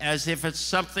faith as if it's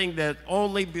something that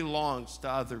only belongs to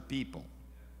other people,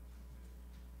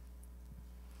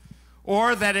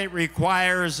 or that it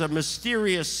requires a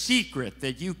mysterious secret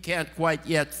that you can't quite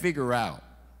yet figure out.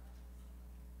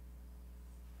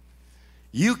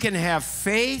 You can have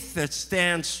faith that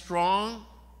stands strong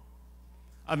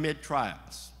amid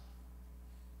trials.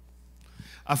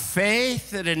 A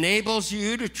faith that enables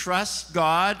you to trust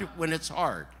God when it's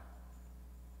hard.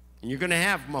 And you're going to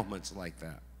have moments like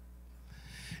that.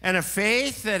 And a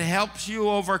faith that helps you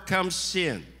overcome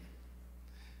sin.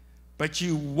 But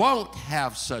you won't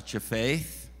have such a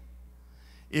faith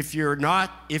if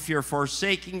you're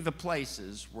forsaking the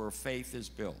places where faith is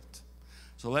built.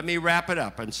 So let me wrap it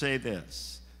up and say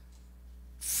this.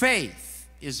 Faith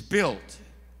is built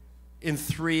in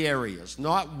 3 areas,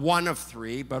 not one of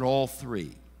 3, but all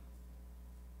 3.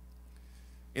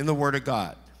 In the Word of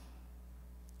God,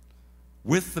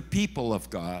 with the people of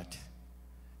God,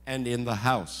 and in the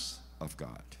house of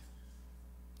God.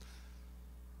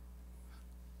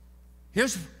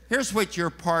 Here's what your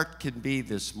part can be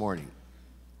this morning.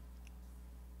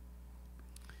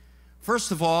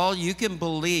 First of all, you can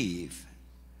believe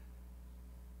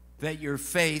that your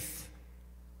faith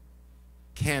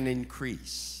can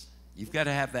increase. You've got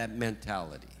to have that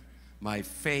mentality. My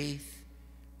faith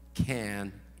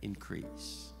can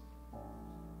increase.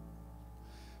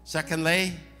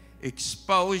 Secondly,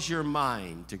 expose your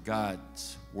mind to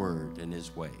God's word and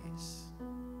his ways.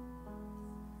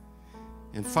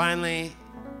 And finally,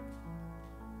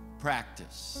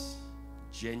 practice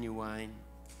genuine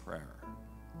prayer.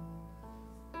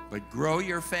 But grow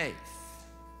your faith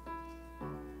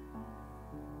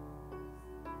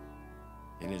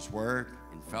in his word,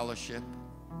 in fellowship,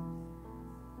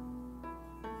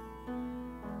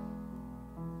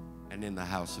 and in the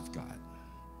house of God.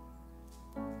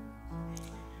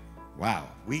 Wow,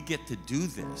 we get to do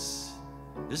this.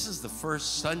 This is the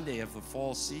first Sunday of the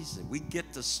fall season. We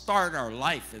get to start our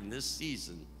life in this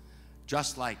season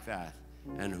just like that.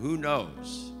 And who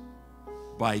knows,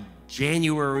 by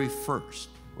January 1st,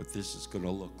 what this is going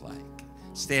to look like.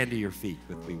 Stand to your feet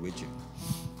with me, would you?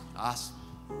 Awesome.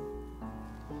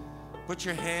 Put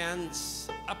your hands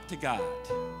up to God.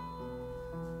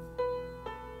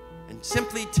 And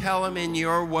simply tell him in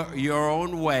your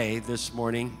own way this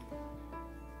morning,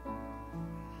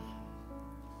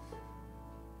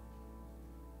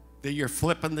 that you're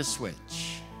flipping the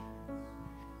switch.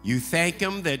 You thank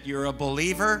him that you're a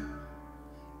believer,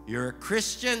 you're a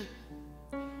Christian,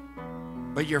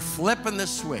 but you're flipping the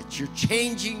switch. You're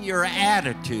changing your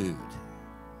attitude.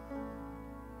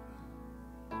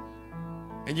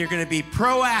 And you're going to be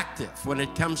proactive when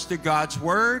it comes to God's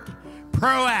word,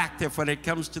 proactive when it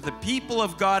comes to the people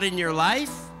of God in your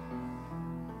life,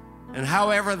 and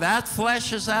however that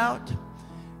fleshes out,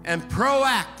 and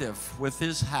proactive with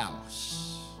his house.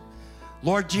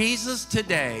 Lord Jesus,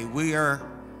 today we are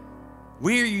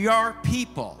We're your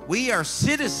people. We are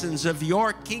citizens of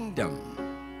your kingdom.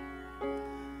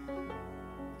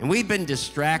 And we've been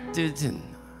distracted, and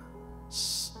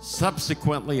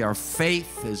subsequently our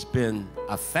faith has been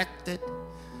affected.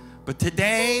 But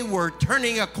today we're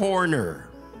turning a corner,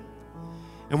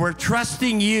 and we're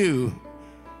trusting you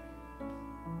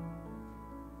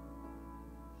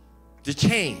to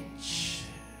change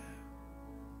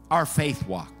our faith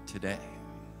walk today.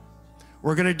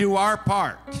 We're going to do our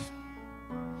part.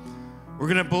 We're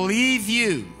going to believe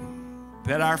you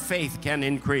that our faith can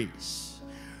increase,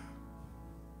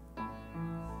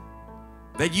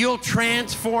 that you'll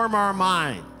transform our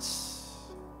minds,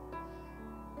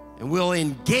 and we'll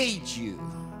engage you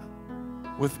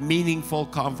with meaningful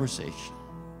conversation.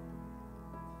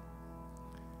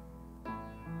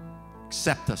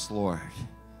 Accept us, Lord,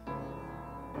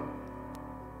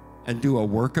 and do a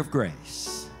work of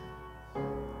grace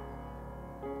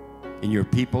in your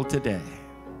people today.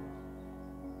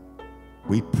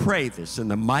 We pray this in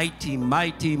the mighty,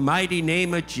 mighty, mighty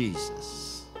name of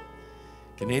Jesus.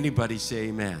 Can anybody say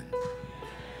amen?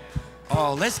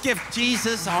 Oh, let's give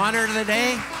Jesus honor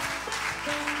today.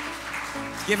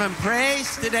 Give him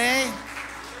praise today.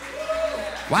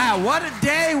 Wow, what a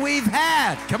day we've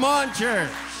had. Come on,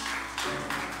 church.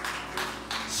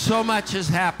 So much has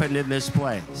happened in this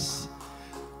place.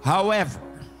 However,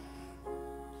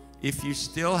 if you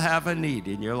still have a need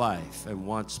in your life and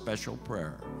want special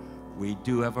prayer, we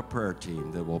do have a prayer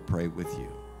team that will pray with you.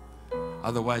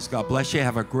 Otherwise, God bless you.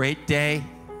 Have a great day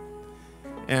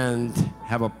and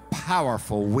have a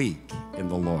powerful week in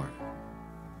the Lord.